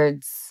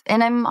towards,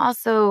 and I'm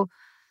also,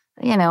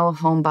 a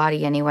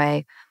homebody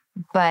anyway,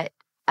 but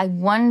I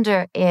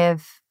wonder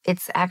if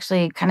it's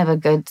actually kind of a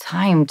good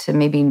time to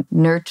maybe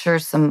nurture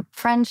some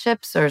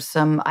friendships or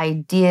some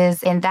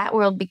ideas in that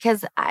world,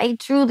 because I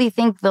truly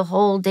think the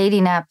whole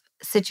dating app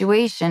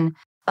situation,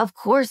 of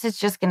course, it's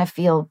just going to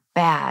feel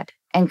bad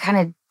and kind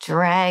of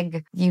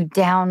drag you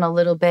down a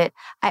little bit.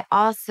 I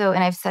also,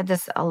 and I've said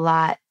this a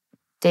lot,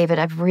 David,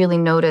 I've really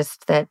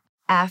noticed that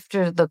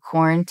after the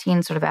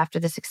quarantine, sort of after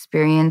this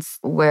experience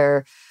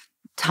where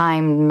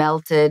time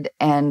melted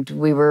and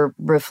we were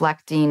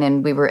reflecting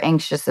and we were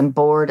anxious and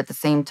bored at the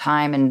same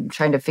time and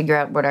trying to figure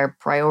out what our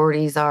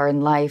priorities are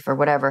in life or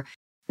whatever,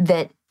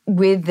 that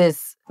with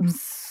this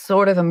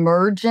sort of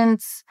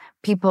emergence,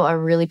 people are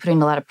really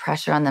putting a lot of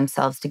pressure on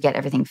themselves to get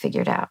everything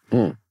figured out.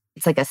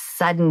 It's like a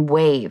sudden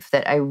wave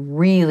that I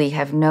really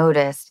have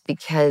noticed,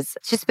 because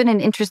it's just been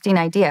an interesting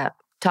idea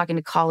talking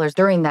to callers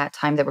during that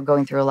time that were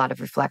going through a lot of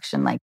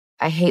reflection. Like,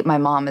 I hate my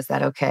mom. Is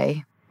that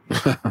okay?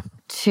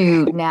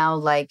 To now,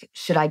 like,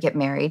 should I get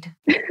married?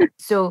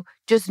 So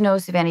just know,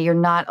 Savannah, you're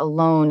not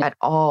alone at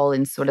all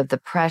in sort of the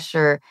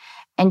pressure.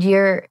 And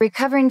you're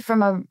recovering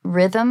from a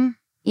rhythm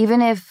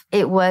Even if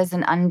it was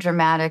an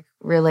undramatic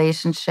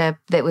relationship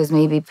that was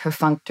maybe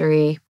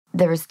perfunctory,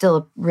 there was still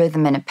a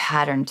rhythm and a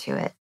pattern to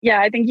it. Yeah,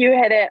 I think you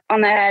hit it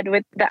on the head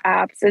with the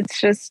apps.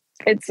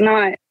 It's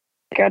not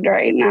good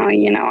right now.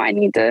 I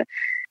need to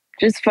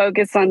just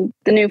focus on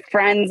the new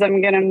friends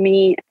I'm going to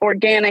meet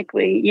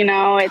organically.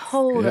 It's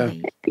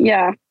Totally.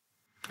 Yeah.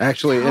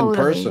 Actually, Totally. in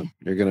person,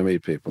 you're going to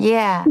meet people.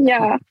 Yeah.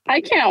 Yeah.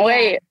 I can't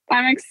wait.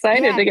 I'm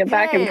excited to get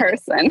back in good.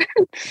 person.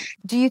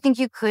 Do you think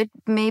you could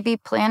maybe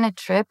plan a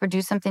trip or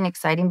do something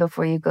exciting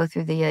before you go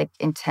through the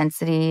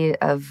intensity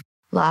of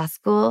law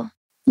school?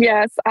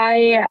 Yes,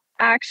 I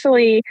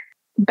actually,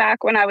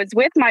 back when I was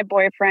with my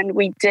boyfriend,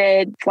 we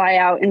did fly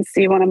out and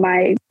see one of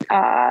my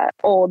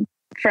old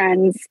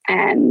friends,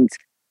 and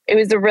it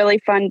was a really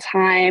fun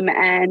time,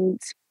 and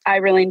I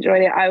really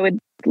enjoyed it. I would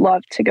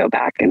love to go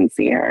back and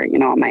see her,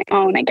 on my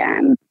own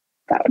again.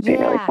 That would be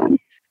really fun.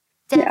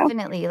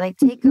 Definitely.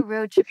 Take a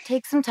road trip,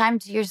 take some time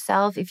to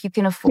yourself if you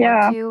can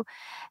afford to,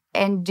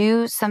 and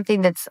do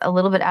something that's a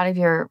little bit out of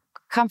your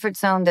comfort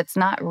zone that's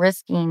not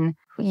risking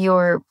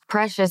your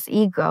precious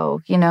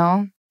ego,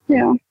 Yeah.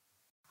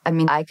 I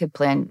mean, I could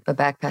plan a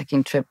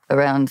backpacking trip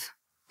around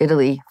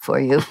Italy for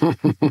you.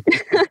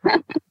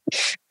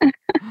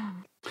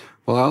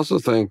 Well, I also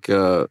think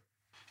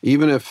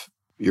even if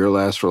your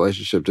last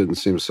relationship didn't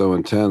seem so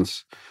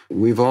intense,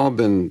 we've all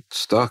been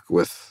stuck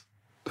with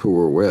who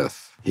we're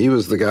with. He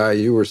was the guy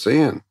you were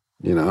seeing,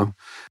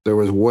 There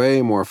was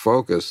way more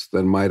focus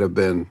than might have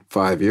been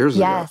 5 years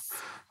ago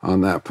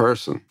on that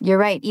person. You're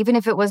right. Even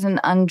if it was an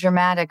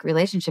undramatic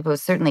relationship, it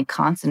was certainly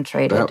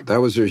concentrated.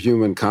 That was your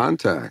human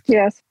contact.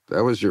 Yes.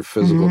 That was your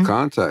physical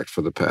contact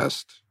for the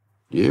past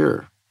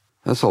year.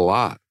 That's a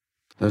lot.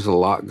 There's a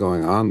lot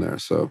going on there.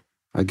 So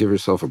I'd give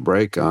yourself a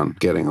break on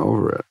getting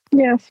over it.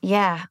 Yes.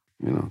 Yeah.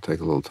 Take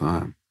a little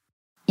time.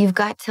 You've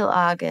got till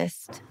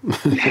August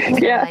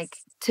Yes.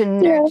 to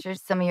nurture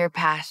some of your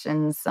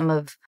passions, some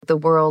of the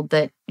world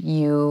that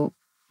you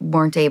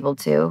weren't able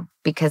to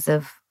because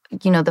of,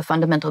 the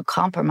fundamental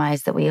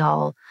compromise that we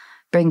all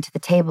bring to the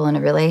table in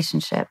a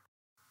relationship.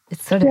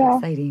 It's sort of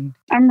exciting.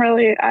 I am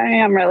really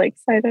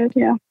excited.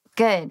 Yeah.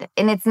 Good.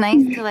 And it's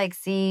nice to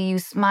see you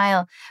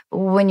smile.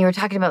 When you were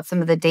talking about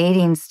some of the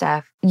dating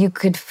stuff, you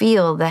could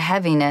feel the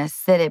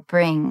heaviness that it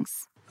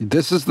brings.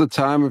 This is the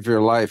time of your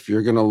life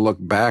you're going to look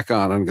back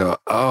on and go,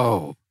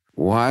 oh,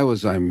 why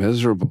was I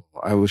miserable?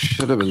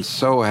 Should have been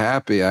so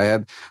happy.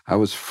 I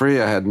was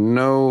free. I had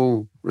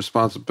no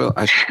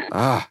responsibility.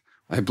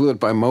 I blew it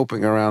by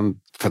moping around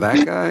for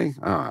that guy.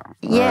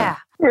 Yeah.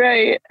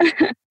 Right.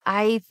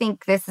 I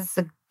think this is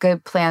a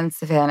good plan,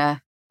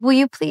 Savannah. Will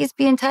you please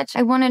be in touch?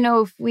 I want to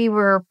know if we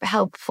were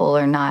helpful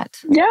or not.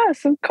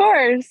 Yes, of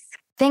course.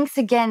 Thanks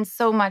again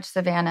so much,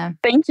 Savannah.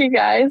 Thank you,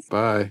 guys.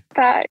 Bye.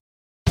 Bye.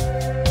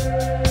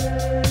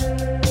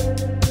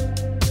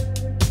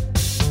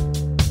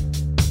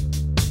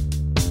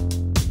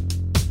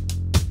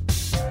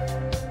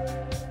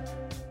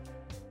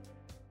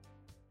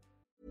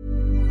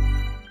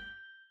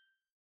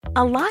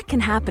 A lot can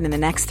happen in the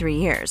next 3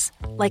 years.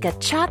 Like a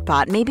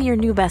chatbot may be your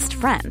new best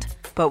friend.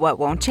 But what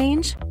won't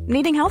change?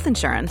 Needing health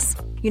insurance.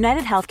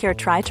 United Healthcare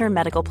Tri-Term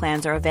Medical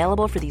Plans are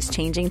available for these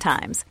changing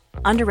times.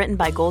 Underwritten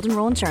by Golden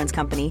Rule Insurance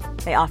Company,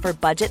 they offer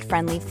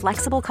budget-friendly,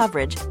 flexible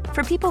coverage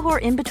for people who are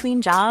in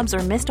between jobs or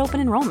missed open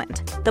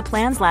enrollment. The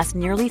plans last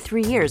nearly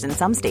 3 years in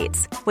some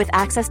states, with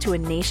access to a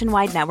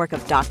nationwide network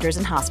of doctors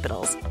and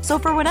hospitals. So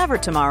for whatever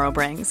tomorrow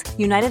brings,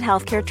 United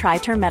Healthcare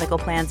Tri-Term Medical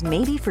Plans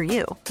may be for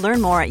you.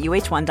 Learn more at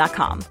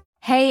uh1.com.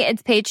 Hey,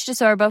 it's Paige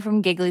DeSorbo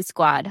from Giggly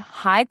Squad.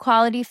 High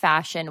quality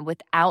fashion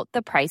without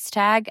the price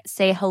tag.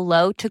 Say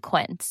hello to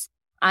Quince.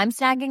 I'm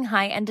snagging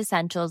high-end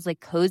essentials like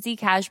cozy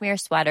cashmere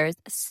sweaters,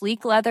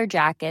 sleek leather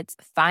jackets,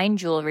 fine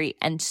jewelry,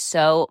 and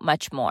so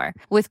much more.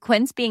 With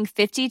Quince being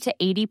 50 to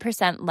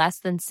 80% less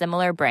than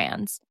similar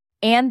brands.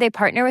 And they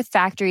partner with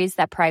factories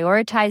that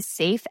prioritize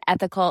safe,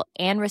 ethical,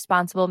 and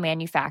responsible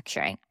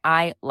manufacturing.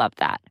 I love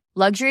that.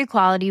 Luxury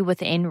quality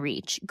within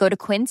reach. Go to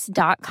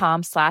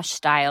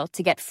quince.com/style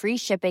to get free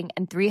shipping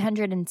and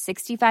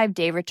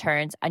 365-day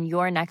returns on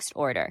your next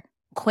order.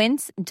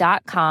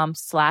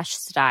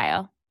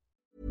 Quince.com/style.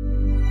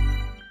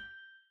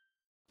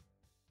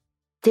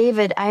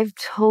 David, I've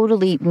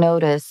totally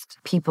noticed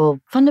people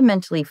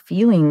fundamentally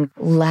feeling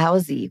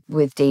lousy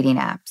with dating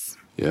apps.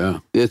 Yeah.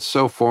 It's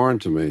so foreign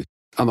to me.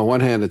 On the one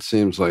hand, it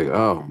seems like,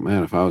 oh,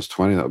 man, if I was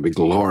 20, that would be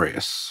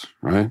glorious,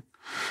 right?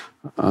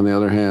 On the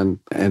other hand,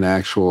 in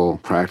actual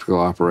practical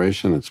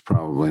operation, it's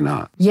probably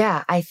not.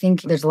 Yeah, I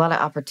think there's a lot of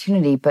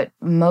opportunity, but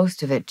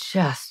most of it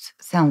just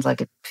sounds like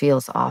it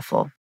feels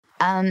awful.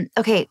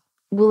 Okay,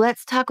 well,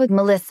 let's talk with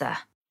Melissa.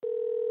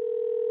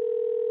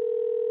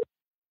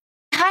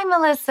 Hi,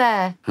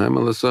 Melissa. Hi,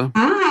 Melissa.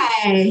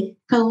 Hi.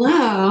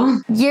 Hello.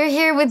 You're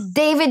here with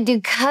David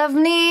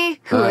Duchovny,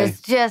 who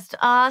is just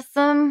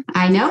awesome.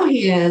 I know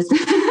he is.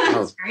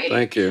 That's great.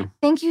 Thank you.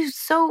 Thank you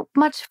so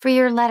much for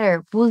your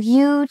letter. Will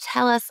you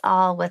tell us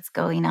all what's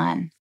going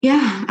on?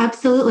 Yeah,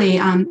 absolutely.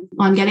 I'm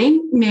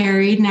getting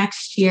married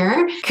next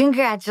year.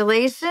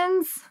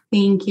 Congratulations.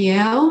 Thank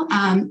you.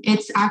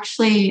 It's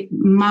actually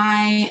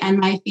my and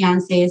my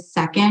fiance's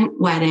second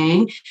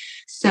wedding.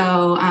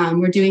 So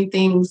we're doing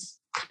things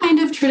kind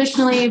of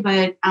traditionally,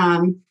 but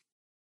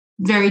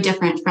very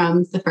different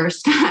from the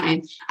first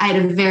time. I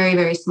had a very,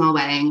 very small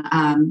wedding.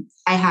 I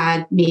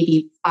had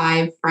maybe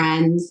 5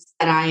 friends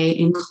that I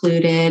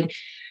included.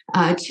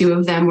 2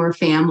 of them were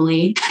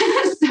family.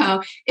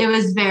 So it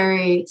was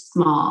very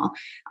small.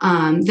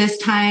 This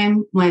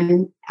time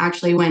when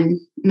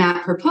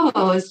Matt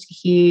proposed,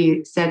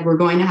 he said, we're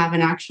going to have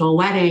an actual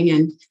wedding.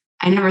 And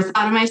I never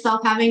thought of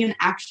myself having an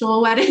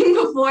actual wedding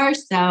before.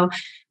 So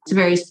it's a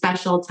very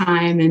special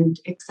time and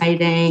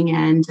exciting.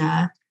 And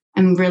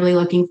I'm really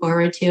looking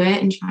forward to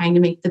it and trying to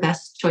make the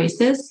best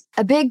choices.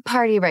 A big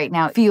party right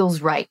now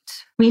feels right.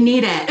 We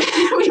need it.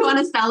 We want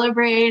to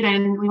celebrate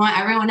and we want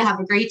everyone to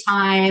have a great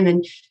time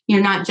and,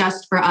 not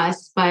just for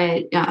us,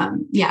 but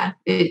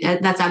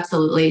that's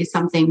absolutely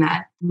something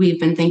that we've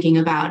been thinking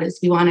about is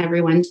we want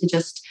everyone to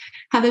just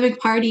have a big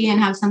party and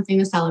have something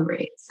to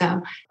celebrate.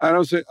 So I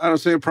don't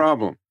see a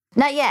problem.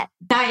 Not yet.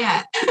 Not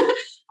yet.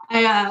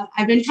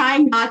 I've been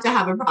trying not to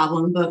have a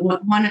problem, but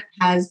one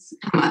has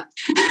come up.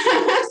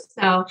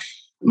 So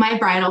my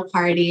bridal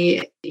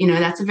party,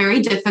 that's a very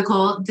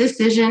difficult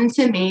decision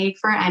to make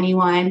for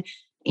anyone.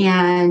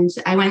 And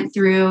I went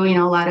through,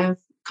 a lot of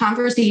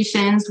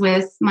conversations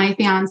with my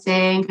fiance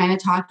and kind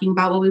of talking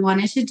about what we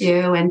wanted to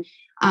do. And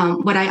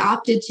what I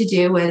opted to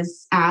do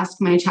was ask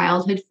my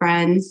childhood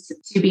friends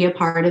to be a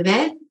part of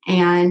it.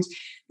 And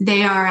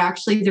they are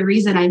actually the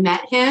reason I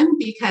met him,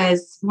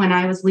 because when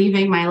I was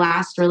leaving my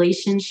last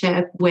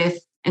relationship with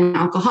an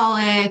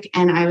alcoholic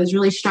and I was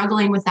really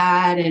struggling with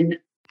that, and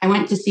I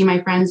went to see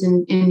my friends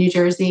in New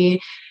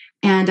Jersey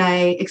and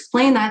I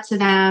explained that to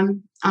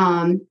them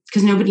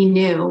because nobody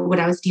knew what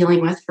I was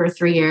dealing with for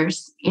 3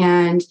 years.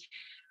 And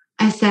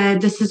I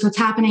said, this is what's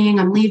happening.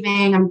 I'm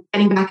leaving. I'm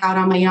getting back out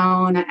on my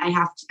own. I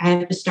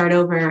have to start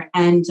over.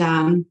 And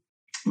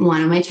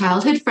one of my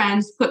childhood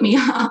friends put me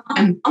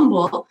on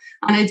Bumble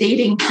on a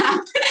dating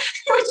app,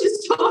 which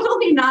is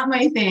totally not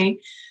my thing.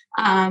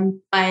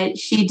 But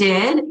she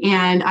did.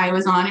 And I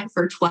was on it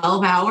for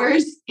 12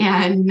 hours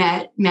and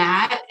met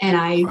Matt, and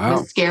I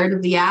was scared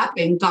of the app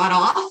and got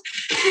off.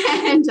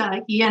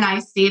 And he and I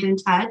stayed in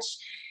touch.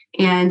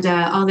 And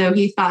although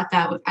he thought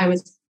that I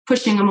was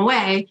pushing him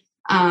away,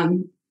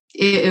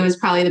 it was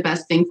probably the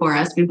best thing for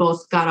us. We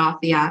both got off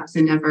the apps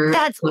and never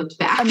looked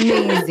back.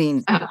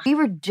 Amazing. So. We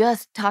were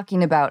just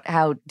talking about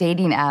how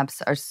dating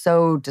apps are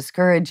so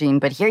discouraging,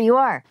 but here you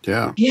are.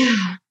 Yeah.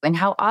 And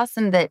how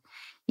awesome that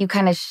you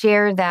kind of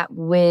share that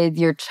with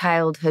your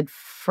childhood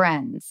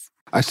friends.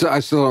 I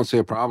still don't see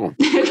a problem.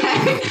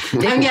 Okay.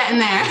 I'm getting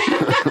there.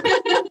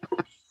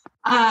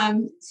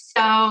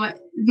 So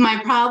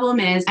my problem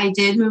is I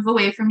did move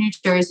away from New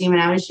Jersey when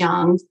I was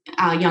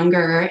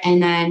younger,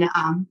 and then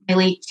my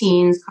late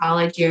teens,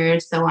 college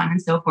years, so on and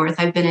so forth.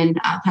 I've been in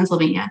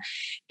Pennsylvania,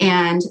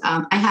 and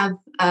I have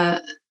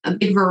a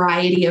big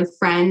variety of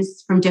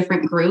friends from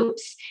different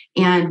groups.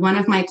 And one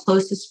of my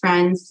closest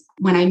friends,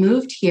 when I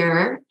moved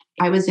here,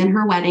 I was in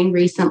her wedding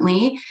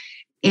recently,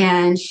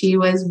 and she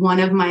was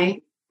one of my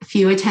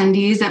few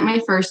attendees at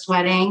my first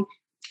wedding.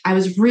 I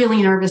was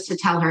really nervous to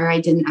tell her I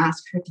didn't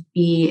ask her to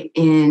be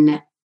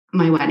in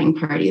my wedding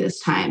party this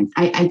time.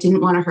 I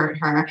didn't want to hurt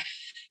her.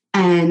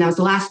 And that was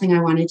the last thing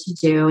I wanted to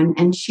do.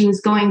 And she was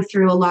going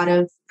through a lot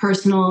of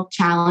personal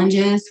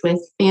challenges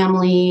with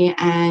family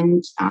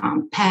and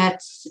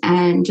pets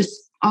and just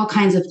all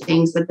kinds of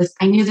things.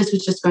 I knew this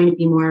was just going to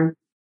be more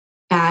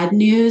bad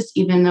news,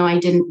 even though I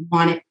didn't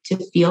want it to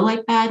feel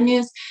like bad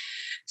news.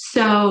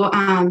 So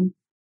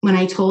when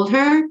I told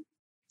her,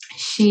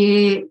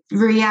 she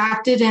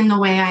reacted in the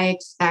way I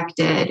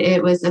expected.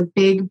 It was a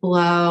big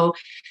blow.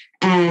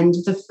 And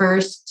the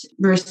first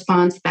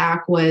response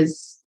back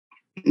was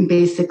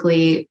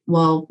basically,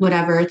 well,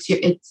 whatever,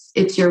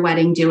 it's your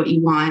wedding, do what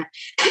you want.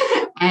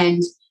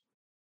 And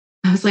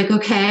I was like,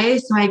 okay,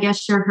 so I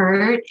guess you're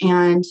hurt.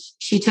 And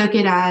she took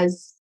it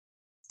as,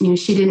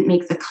 she didn't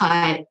make the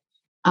cut.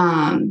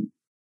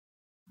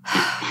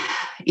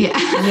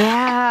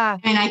 Yeah.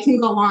 And I can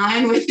go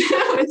on with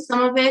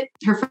some of it.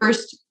 Her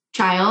first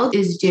child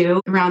is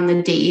due around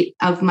the date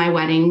of my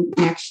wedding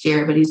next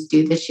year, but he's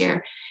due this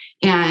year.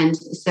 And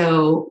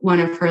so one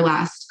of her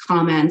last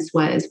comments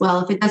was,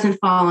 well, if it doesn't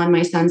fall on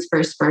my son's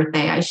first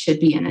birthday, I should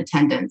be in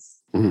attendance.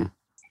 Mm-hmm.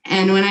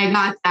 And when I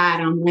got that,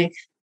 I'm like,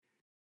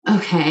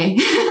 okay.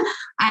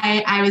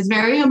 I was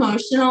very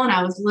emotional and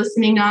I was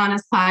listening to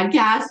Anna's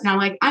podcast and I'm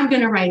like, I'm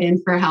going to write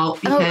in for help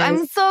because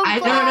I'm so glad. I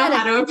don't know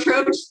how to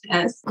approach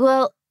this.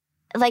 Well,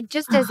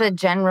 just as a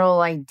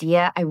general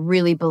idea, I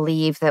really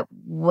believe that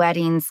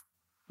weddings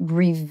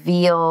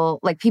reveal,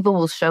 people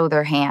will show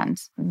their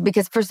hands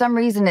because for some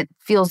reason it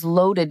feels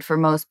loaded for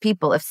most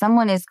people. If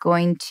someone is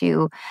going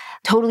to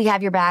totally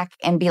have your back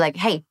and be like,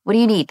 hey, what do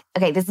you need?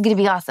 Okay, this is going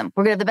to be awesome.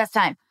 We're going to have the best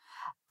time.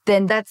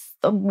 then that's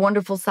a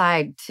wonderful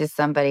side to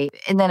somebody.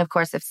 And then, of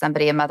course, if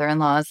a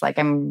mother-in-law is like,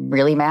 I'm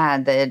really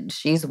mad that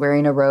she's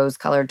wearing a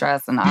rose-colored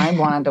dress and I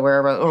wanted to wear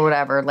a rose or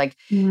whatever, like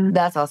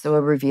that's also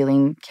a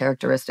revealing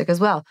characteristic as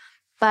well.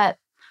 But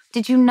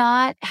did you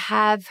not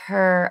have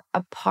her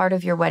a part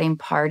of your wedding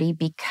party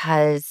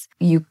because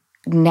you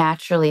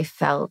naturally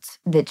felt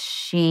that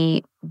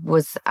she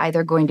was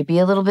either going to be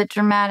a little bit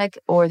dramatic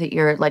or that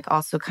you're like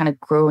also kind of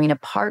growing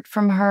apart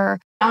from her?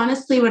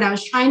 Honestly, what I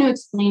was trying to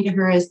explain to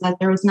her is that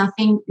there was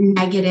nothing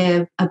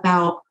negative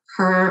about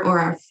her or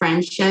our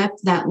friendship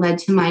that led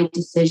to my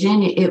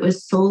decision. It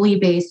was solely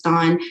based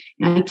on,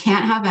 I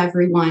can't have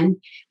everyone.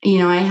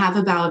 I have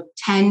about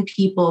 10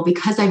 people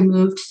because I've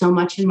moved so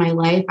much in my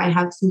life. I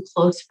have some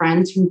close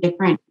friends from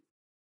different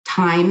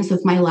times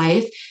of my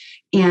life.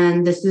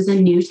 And this is a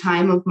new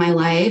time of my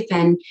life.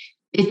 And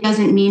it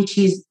doesn't mean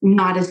she's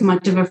not as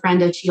much of a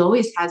friend as she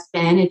always has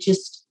been. It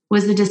just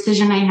was a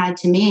decision I had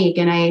to make.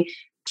 And I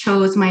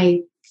chose my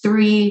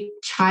 3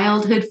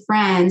 childhood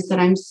friends that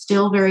I'm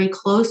still very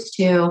close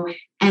to,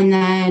 and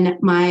then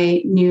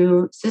my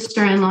new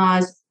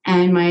sister-in-laws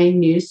and my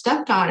new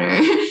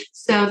stepdaughter.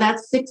 So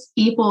that's 6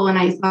 people. And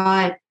I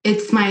thought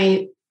it's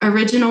my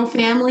original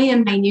family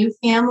and my new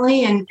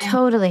family. And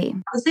totally.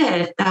 That was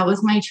it. That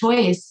was my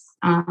choice.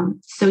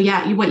 So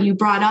yeah, what you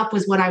brought up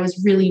was what I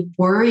was really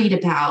worried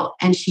about.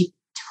 And she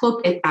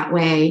took it that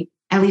way.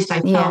 At least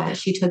I felt that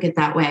she took it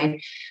that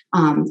way.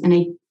 And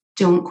I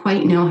don't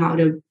quite know how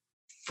to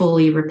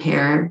fully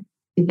repair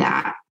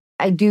that.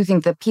 I do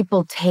think that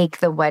people take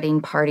the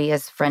wedding party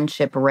as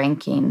friendship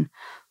ranking,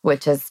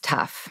 which is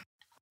tough.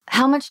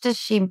 How much does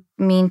she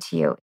mean to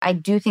you? I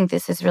do think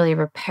this is really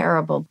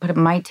repairable, but it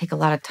might take a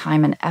lot of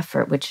time and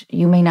effort, which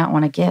you may not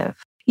want to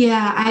give.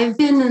 Yeah, I've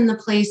been in the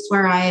place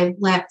where I've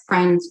let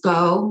friends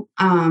go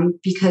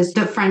because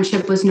the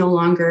friendship was no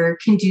longer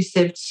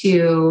conducive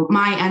to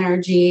my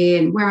energy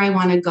and where I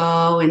want to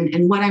go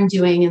and what I'm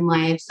doing in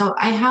life. So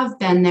I have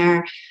been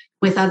there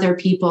with other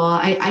people.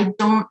 I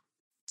don't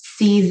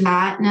see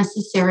that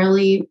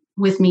necessarily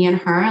with me and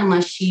her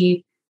unless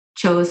she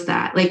chose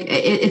that. Like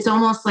it's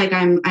almost like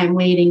I'm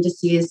waiting to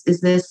see is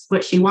this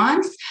what she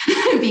wants?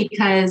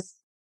 Because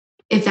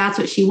if that's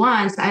what she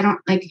wants, I don't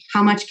like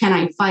how much can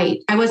I fight?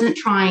 I wasn't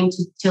trying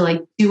to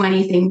like do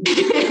anything,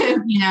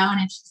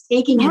 and it's just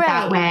taking it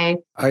that way.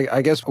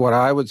 I guess what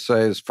I would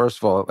say is, first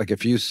of all, like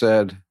if you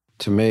said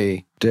to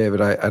me,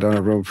 David, I don't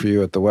have room for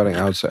you at the wedding,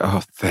 I would say,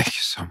 oh, thank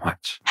you so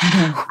much.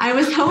 I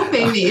was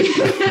hoping maybe.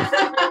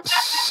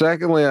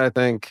 Secondly, I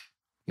think,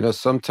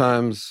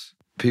 sometimes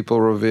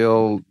people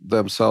reveal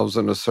themselves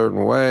in a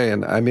certain way.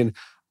 And I mean,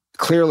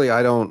 clearly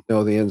I don't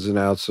know the ins and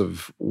outs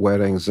of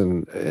weddings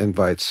and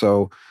invites.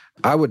 So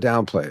I would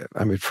downplay it.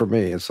 I mean, for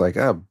me, it's like,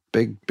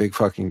 big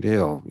fucking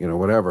deal,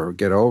 whatever,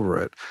 get over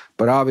it.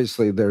 But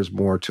obviously there's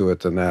more to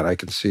it than that. I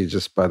can see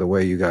just by the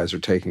way you guys are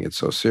taking it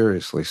so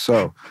seriously.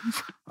 So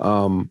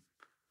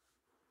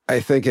I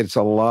think it's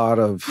a lot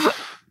of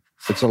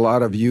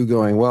you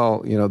going,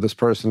 well, this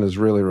person is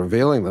really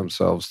revealing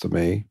themselves to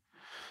me.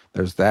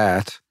 There's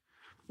that.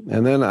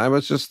 And then I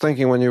was just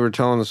thinking when you were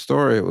telling the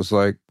story, it was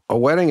like, a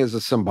wedding is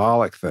a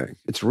symbolic thing.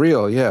 It's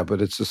real, yeah, but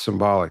it's a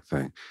symbolic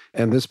thing.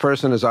 And this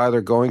person is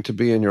either going to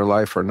be in your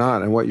life or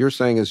not. And what you're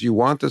saying is you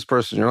want this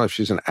person in your life.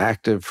 She's an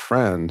active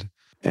friend.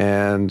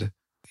 And,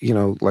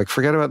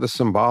 forget about the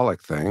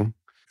symbolic thing.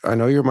 I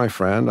know you're my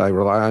friend. I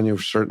rely on you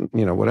for certain,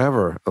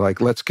 whatever.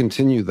 Like, let's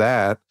continue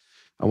that.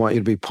 I want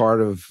you to be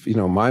part of,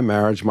 my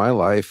marriage, my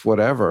life,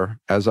 whatever,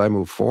 as I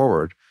move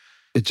forward.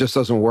 It just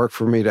doesn't work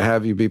for me to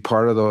have you be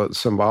part of the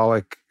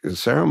symbolic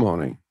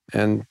ceremony.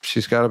 And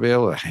she's got to be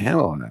able to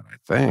handle that, I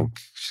think.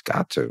 She's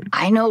got to.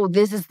 I know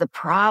this is the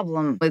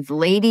problem with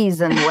ladies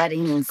and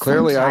weddings.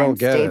 Clearly, I don't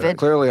get David. it.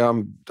 Clearly,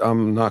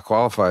 I'm not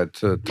qualified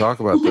to talk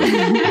about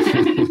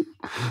this.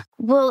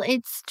 Well,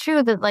 it's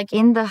true that like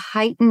in the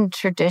heightened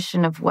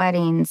tradition of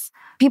weddings,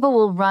 people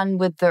will run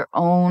with their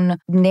own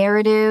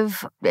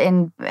narrative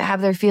and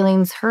have their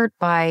feelings hurt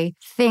by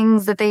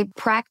things that they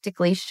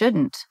practically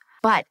shouldn't.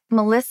 But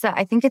Melissa,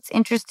 I think it's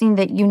interesting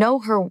that you know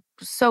her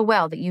so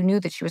well that you knew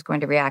that she was going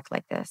to react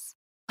like this.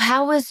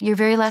 How was your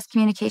very last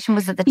communication?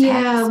 Was it the text?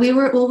 Yeah, we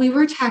were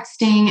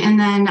texting. And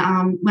then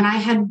when I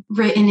had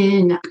written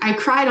in, I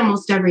cried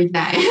almost every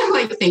day,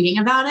 like thinking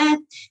about it,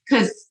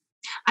 because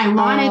I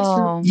wanted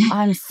to.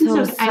 I'm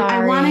so sorry.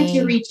 I wanted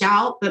to reach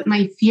out, but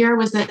my fear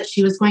was that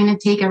she was going to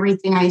take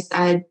everything I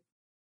said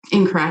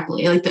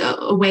incorrectly, like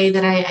a way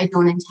that I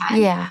don't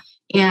intend. Yeah.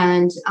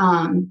 And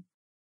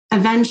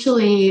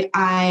eventually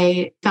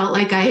I felt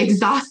like I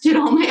exhausted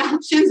all my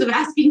options of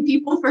asking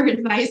people for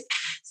advice.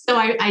 So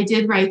I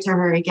did write to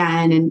her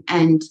again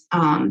and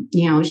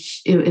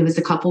it was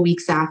a couple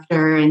weeks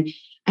after, and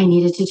I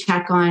needed to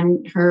check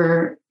on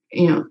her,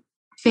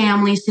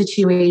 family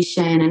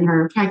situation and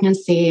her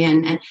pregnancy.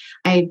 And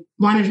I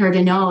wanted her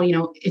to know,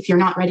 if you're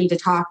not ready to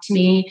talk to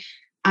me,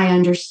 I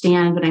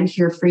understand, but I'm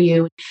here for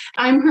you.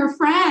 I'm her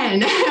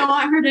friend. I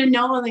want her to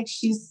know like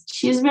she's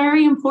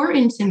very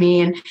important to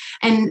me.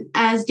 And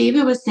as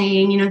David was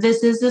saying,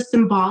 this is a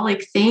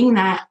symbolic thing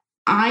that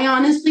I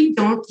honestly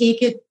don't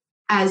take it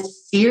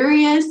as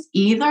serious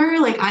either.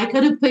 Like I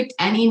could have picked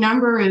any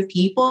number of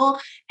people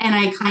and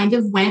I kind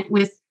of went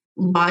with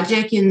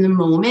logic in the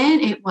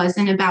moment. It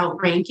wasn't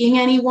about ranking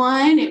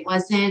anyone. It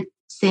wasn't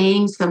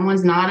saying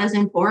someone's not as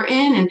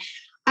important. And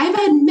I've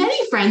had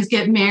many friends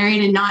get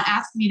married and not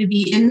ask me to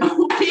be in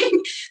the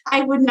wedding.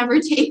 I would never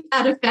take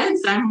that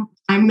offense.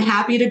 I'm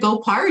happy to go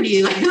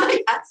party.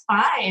 Like that's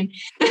fine.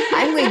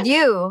 I'm with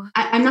you.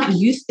 I'm not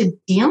used to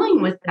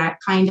dealing with that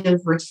kind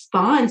of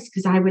response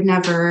because I would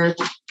never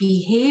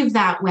behave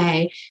that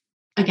way.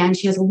 Again,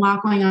 she has a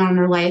lot going on in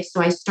her life.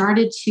 So I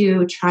started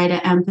to try to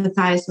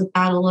empathize with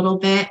that a little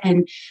bit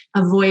and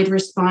avoid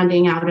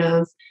responding out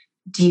of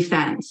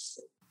defense.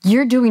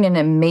 You're doing an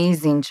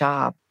amazing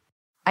job.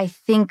 I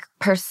think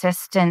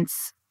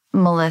persistence,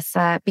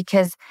 Melissa,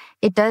 because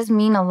it does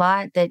mean a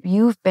lot that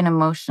you've been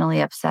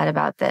emotionally upset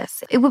about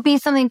this. It would be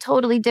something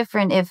totally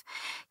different if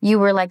you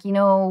were like,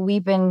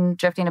 we've been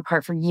drifting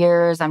apart for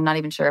years. I'm not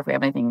even sure if we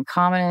have anything in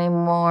common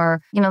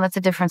anymore. That's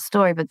a different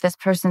story, but this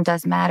person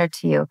does matter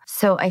to you.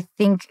 So I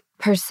think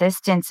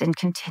persistence in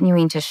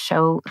continuing to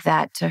show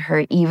that to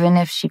her, even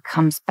if she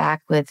comes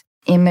back with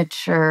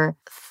immature,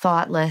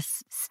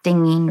 thoughtless,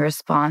 stinging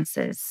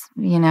responses,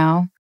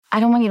 I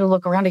don't want you to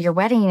look around at your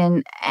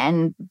wedding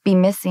and be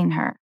missing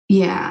her.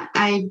 Yeah,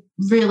 I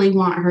really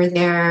want her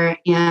there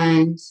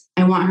and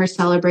I want her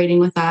celebrating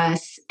with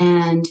us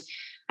and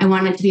I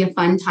want it to be a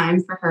fun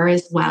time for her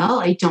as well.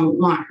 I don't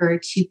want her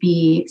to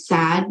be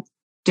sad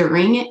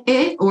during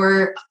it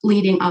or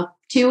leading up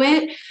to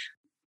it.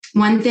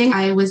 One thing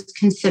I was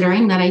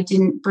considering that I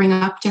didn't bring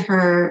up to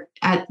her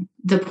at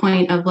the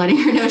point of letting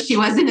her know she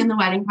wasn't in the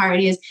wedding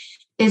party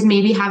is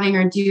maybe having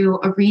her do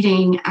a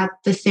reading at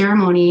the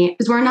ceremony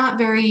because we're not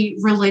very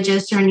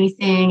religious or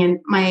anything. And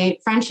my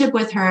friendship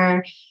with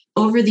her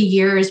over the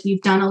years,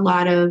 we've done a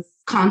lot of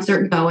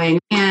concert going.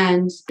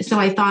 And so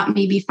I thought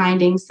maybe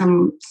finding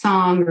some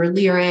song or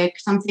lyric,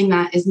 something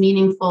that is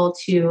meaningful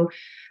to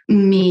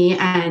me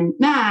and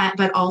Matt,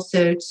 but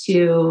also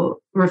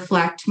to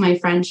reflect my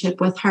friendship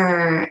with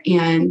her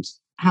and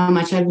how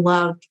much I've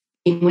loved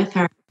being with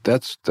her.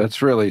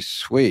 That's really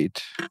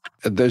sweet.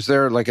 Is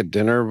there like a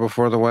dinner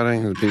before the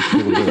wedding?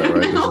 People do that,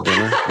 right? There's a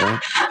dinner,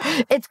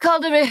 right? It's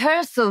called a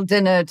rehearsal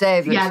dinner,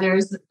 David. Yeah,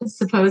 there's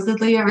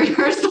supposedly a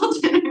rehearsal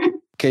dinner.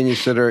 Can you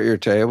sit her at your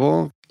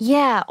table?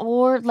 Yeah,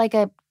 or like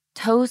a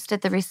toast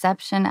at the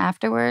reception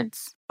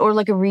afterwards, or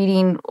like a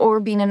reading,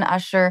 or being an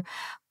usher.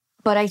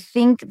 But I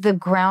think the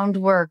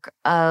groundwork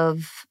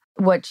of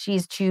what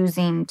she's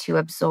choosing to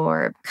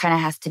absorb kind of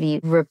has to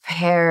be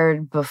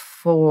repaired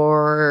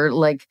before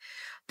like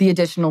the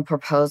additional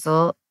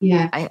proposal.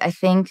 Yeah. I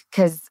think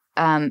because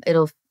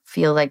it'll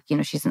feel like,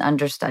 she's an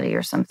understudy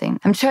or something.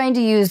 I'm trying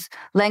to use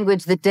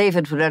language that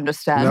David would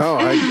understand. No,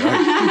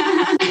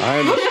 I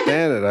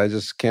understand it. I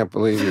just can't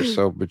believe you're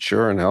so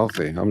mature and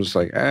healthy. I'm just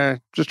like,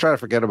 just try to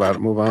forget about it,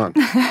 move on.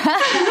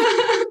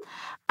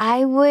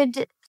 I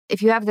would,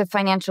 if you have the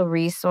financial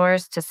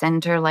resource to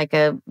send her like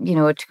a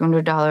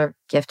 $200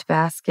 gift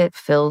basket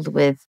filled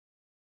with,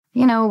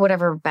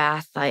 whatever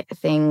bath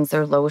things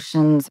or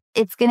lotions,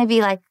 it's going to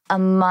be like a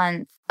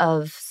month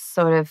of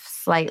sort of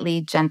slightly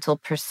gentle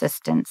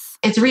persistence.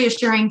 It's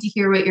reassuring to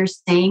hear what you're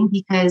saying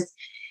because,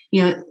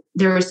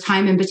 there was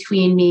time in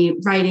between me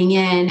writing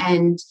in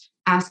and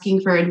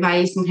asking for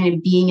advice and kind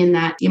of being in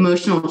that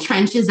emotional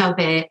trenches of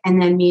it and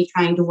then me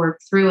trying to work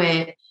through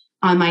it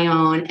on my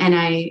own. And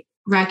I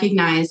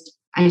recognized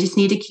I just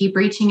need to keep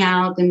reaching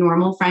out, the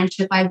normal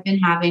friendship I've been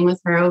having with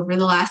her over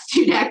the last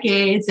 2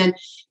 decades. And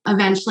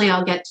eventually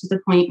I'll get to the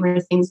point where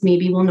things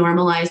maybe will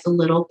normalize a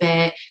little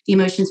bit. The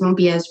emotions won't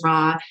be as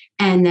raw.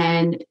 And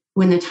then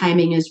when the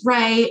timing is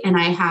right and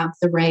I have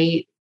the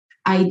right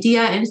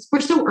idea, and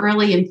we're so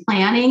early in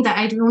planning that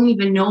I don't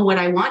even know what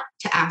I want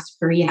to ask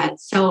her yet.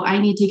 So I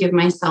need to give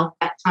myself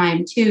that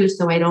time too,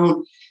 so I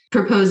don't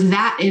propose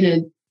that in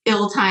an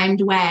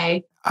ill-timed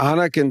way.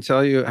 Anna can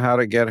tell you how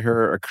to get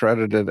her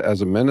accredited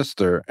as a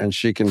minister, and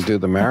she can do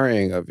the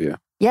marrying of you.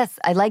 Yes,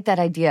 I like that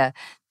idea.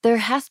 There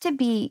has to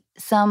be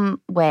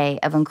some way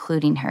of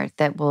including her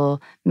that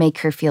will make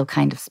her feel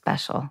kind of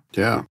special.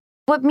 Yeah.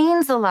 What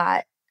means a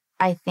lot,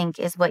 I think,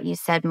 is what you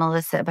said,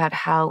 Melissa, about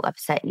how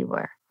upset you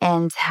were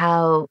and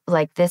how,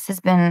 this has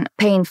been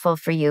painful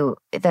for you,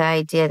 the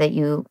idea that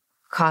you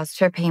caused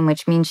her pain,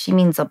 which means she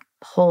means a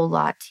whole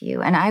lot to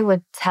you. And I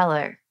would tell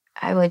her,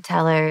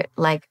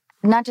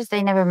 not just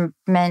I never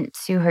meant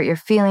to hurt your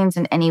feelings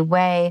in any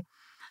way,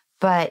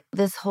 but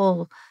this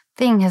whole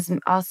thing has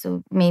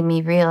also made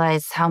me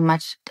realize how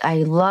much I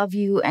love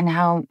you and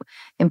how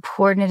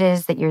important it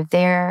is that you're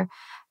there.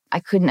 I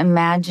couldn't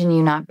imagine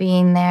you not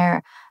being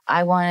there.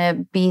 I want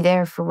to be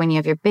there for when you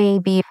have your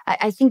baby.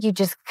 I think you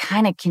just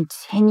kind of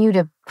continue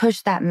to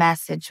push that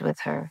message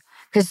with her.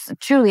 Because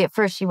truly, at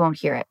first, she won't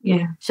hear it.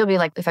 Yeah. She'll be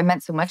like, if I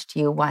meant so much to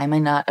you, why am I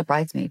not a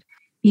bridesmaid?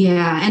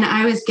 Yeah. And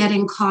I was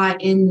getting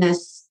caught in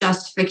this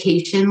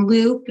justification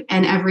loop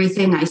and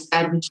everything I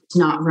said was just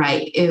not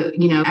right.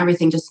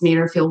 Everything just made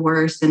her feel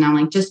worse. And I'm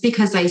like, just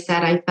because I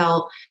said I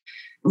felt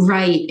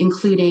right,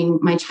 including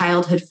my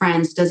childhood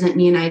friends, doesn't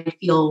mean I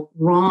feel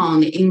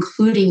wrong,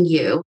 including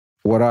you.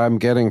 what I'm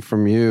getting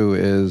from you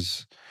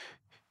is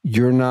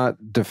you're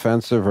not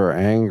defensive or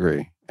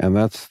angry. And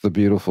that's the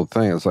beautiful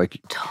thing. It's like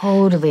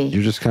Totally.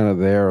 you're just kind of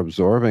there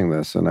absorbing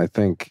this. And I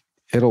think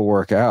it'll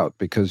work out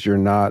because you're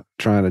not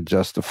trying to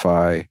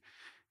justify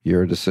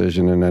your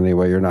decision in any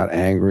way. You're not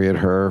angry at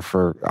her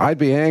I'd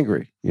be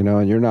angry,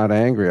 and you're not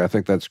angry. I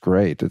think that's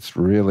great. It's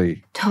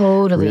really,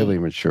 really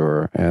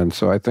mature. And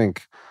so I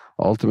think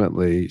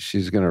ultimately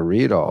she's going to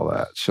read all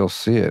that. She'll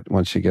see it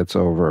when she gets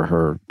over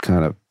her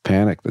kind of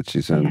panic that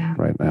she's in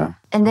right now.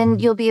 And then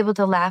you'll be able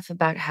to laugh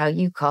about how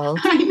you called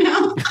I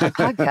know. a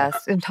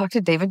podcast and talk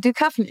to David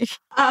Duchovny.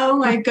 Oh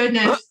my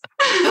goodness.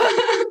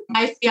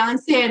 My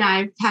fiance and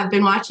I have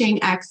been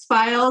watching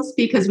X-Files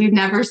because we've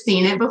never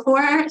seen it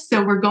before.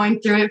 So we're going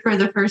through it for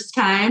the first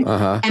time.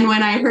 And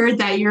when I heard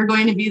that you're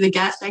going to be the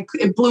guest,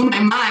 it blew my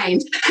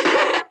mind.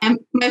 And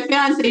my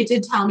fiance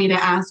did tell me to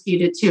ask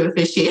you to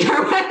officiate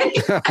our wedding.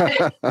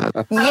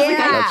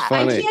 That's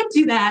funny. I can't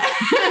do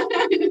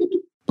that.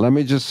 Let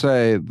me just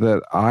say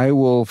that I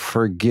will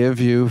forgive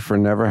you for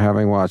never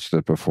having watched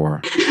it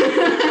before.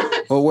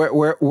 Well,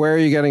 where are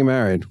you getting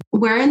married?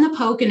 We're in the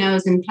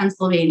Poconos in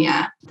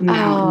Pennsylvania, the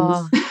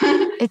mountains.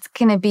 It's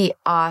going to be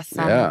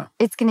awesome. Yeah.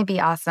 It's going to be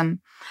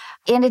awesome.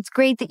 And it's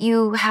great that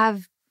you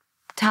have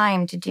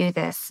time to do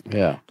this.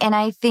 Yeah. And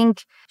I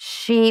think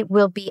she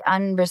will be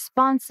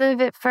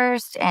unresponsive at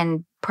first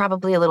and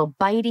probably a little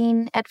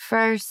biting at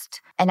first.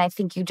 And I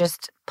think you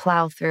just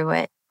plow through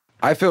it.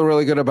 I feel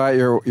really good about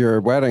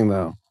your wedding,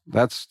 though.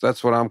 That's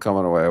what I'm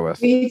coming away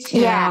with. Me too.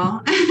 Yeah,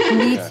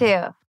 me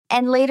too.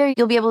 And later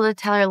you'll be able to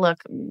tell her,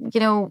 look,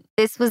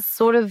 this was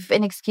sort of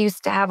an excuse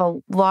to have a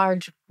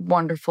large,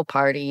 wonderful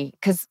party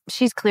because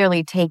she's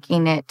clearly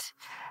taking it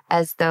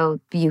as though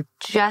you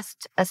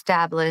just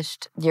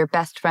established your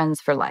best friends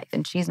for life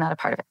and she's not a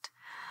part of it.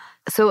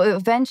 So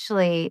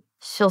eventually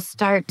she'll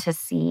start to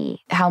see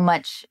how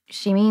much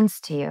she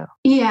means to you.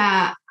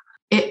 Yeah,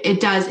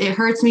 it does. It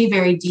hurts me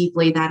very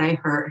deeply that I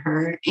hurt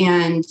her.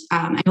 And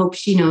I hope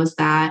she knows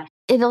that.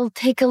 It'll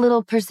take a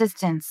little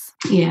persistence.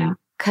 Yeah.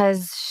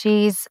 Because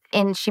she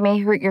may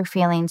hurt your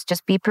feelings.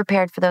 Just be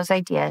prepared for those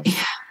ideas.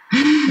 Yeah.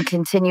 And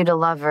continue to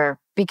love her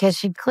because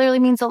she clearly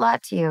means a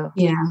lot to you.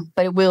 Yeah.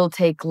 But it will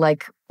take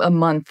like a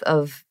month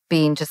of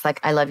being just like,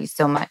 I love you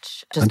so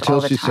much. Just until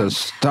all the she time. says,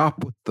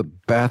 stop with the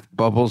bath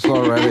bubbles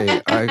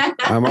already.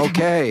 I'm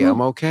okay.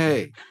 I'm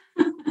okay.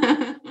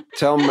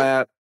 Tell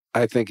Matt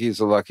I think he's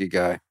a lucky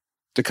guy.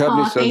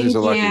 Duchovny says he's a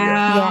lucky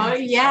guy.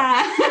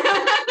 Yeah.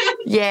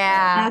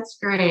 Yeah. That's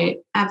great.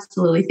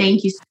 Absolutely.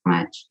 Thank you so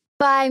much.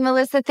 Bye,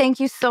 Melissa. Thank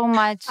you so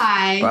much.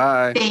 Bye.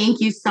 Bye.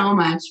 Thank you so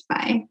much.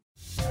 Bye.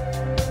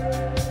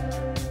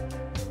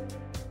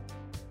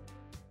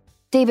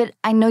 David,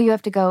 I know you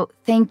have to go.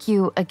 Thank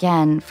you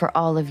again for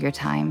all of your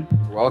time.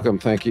 You're welcome.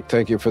 Thank you.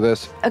 Thank you for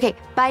this. Okay.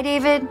 Bye,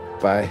 David.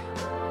 Bye.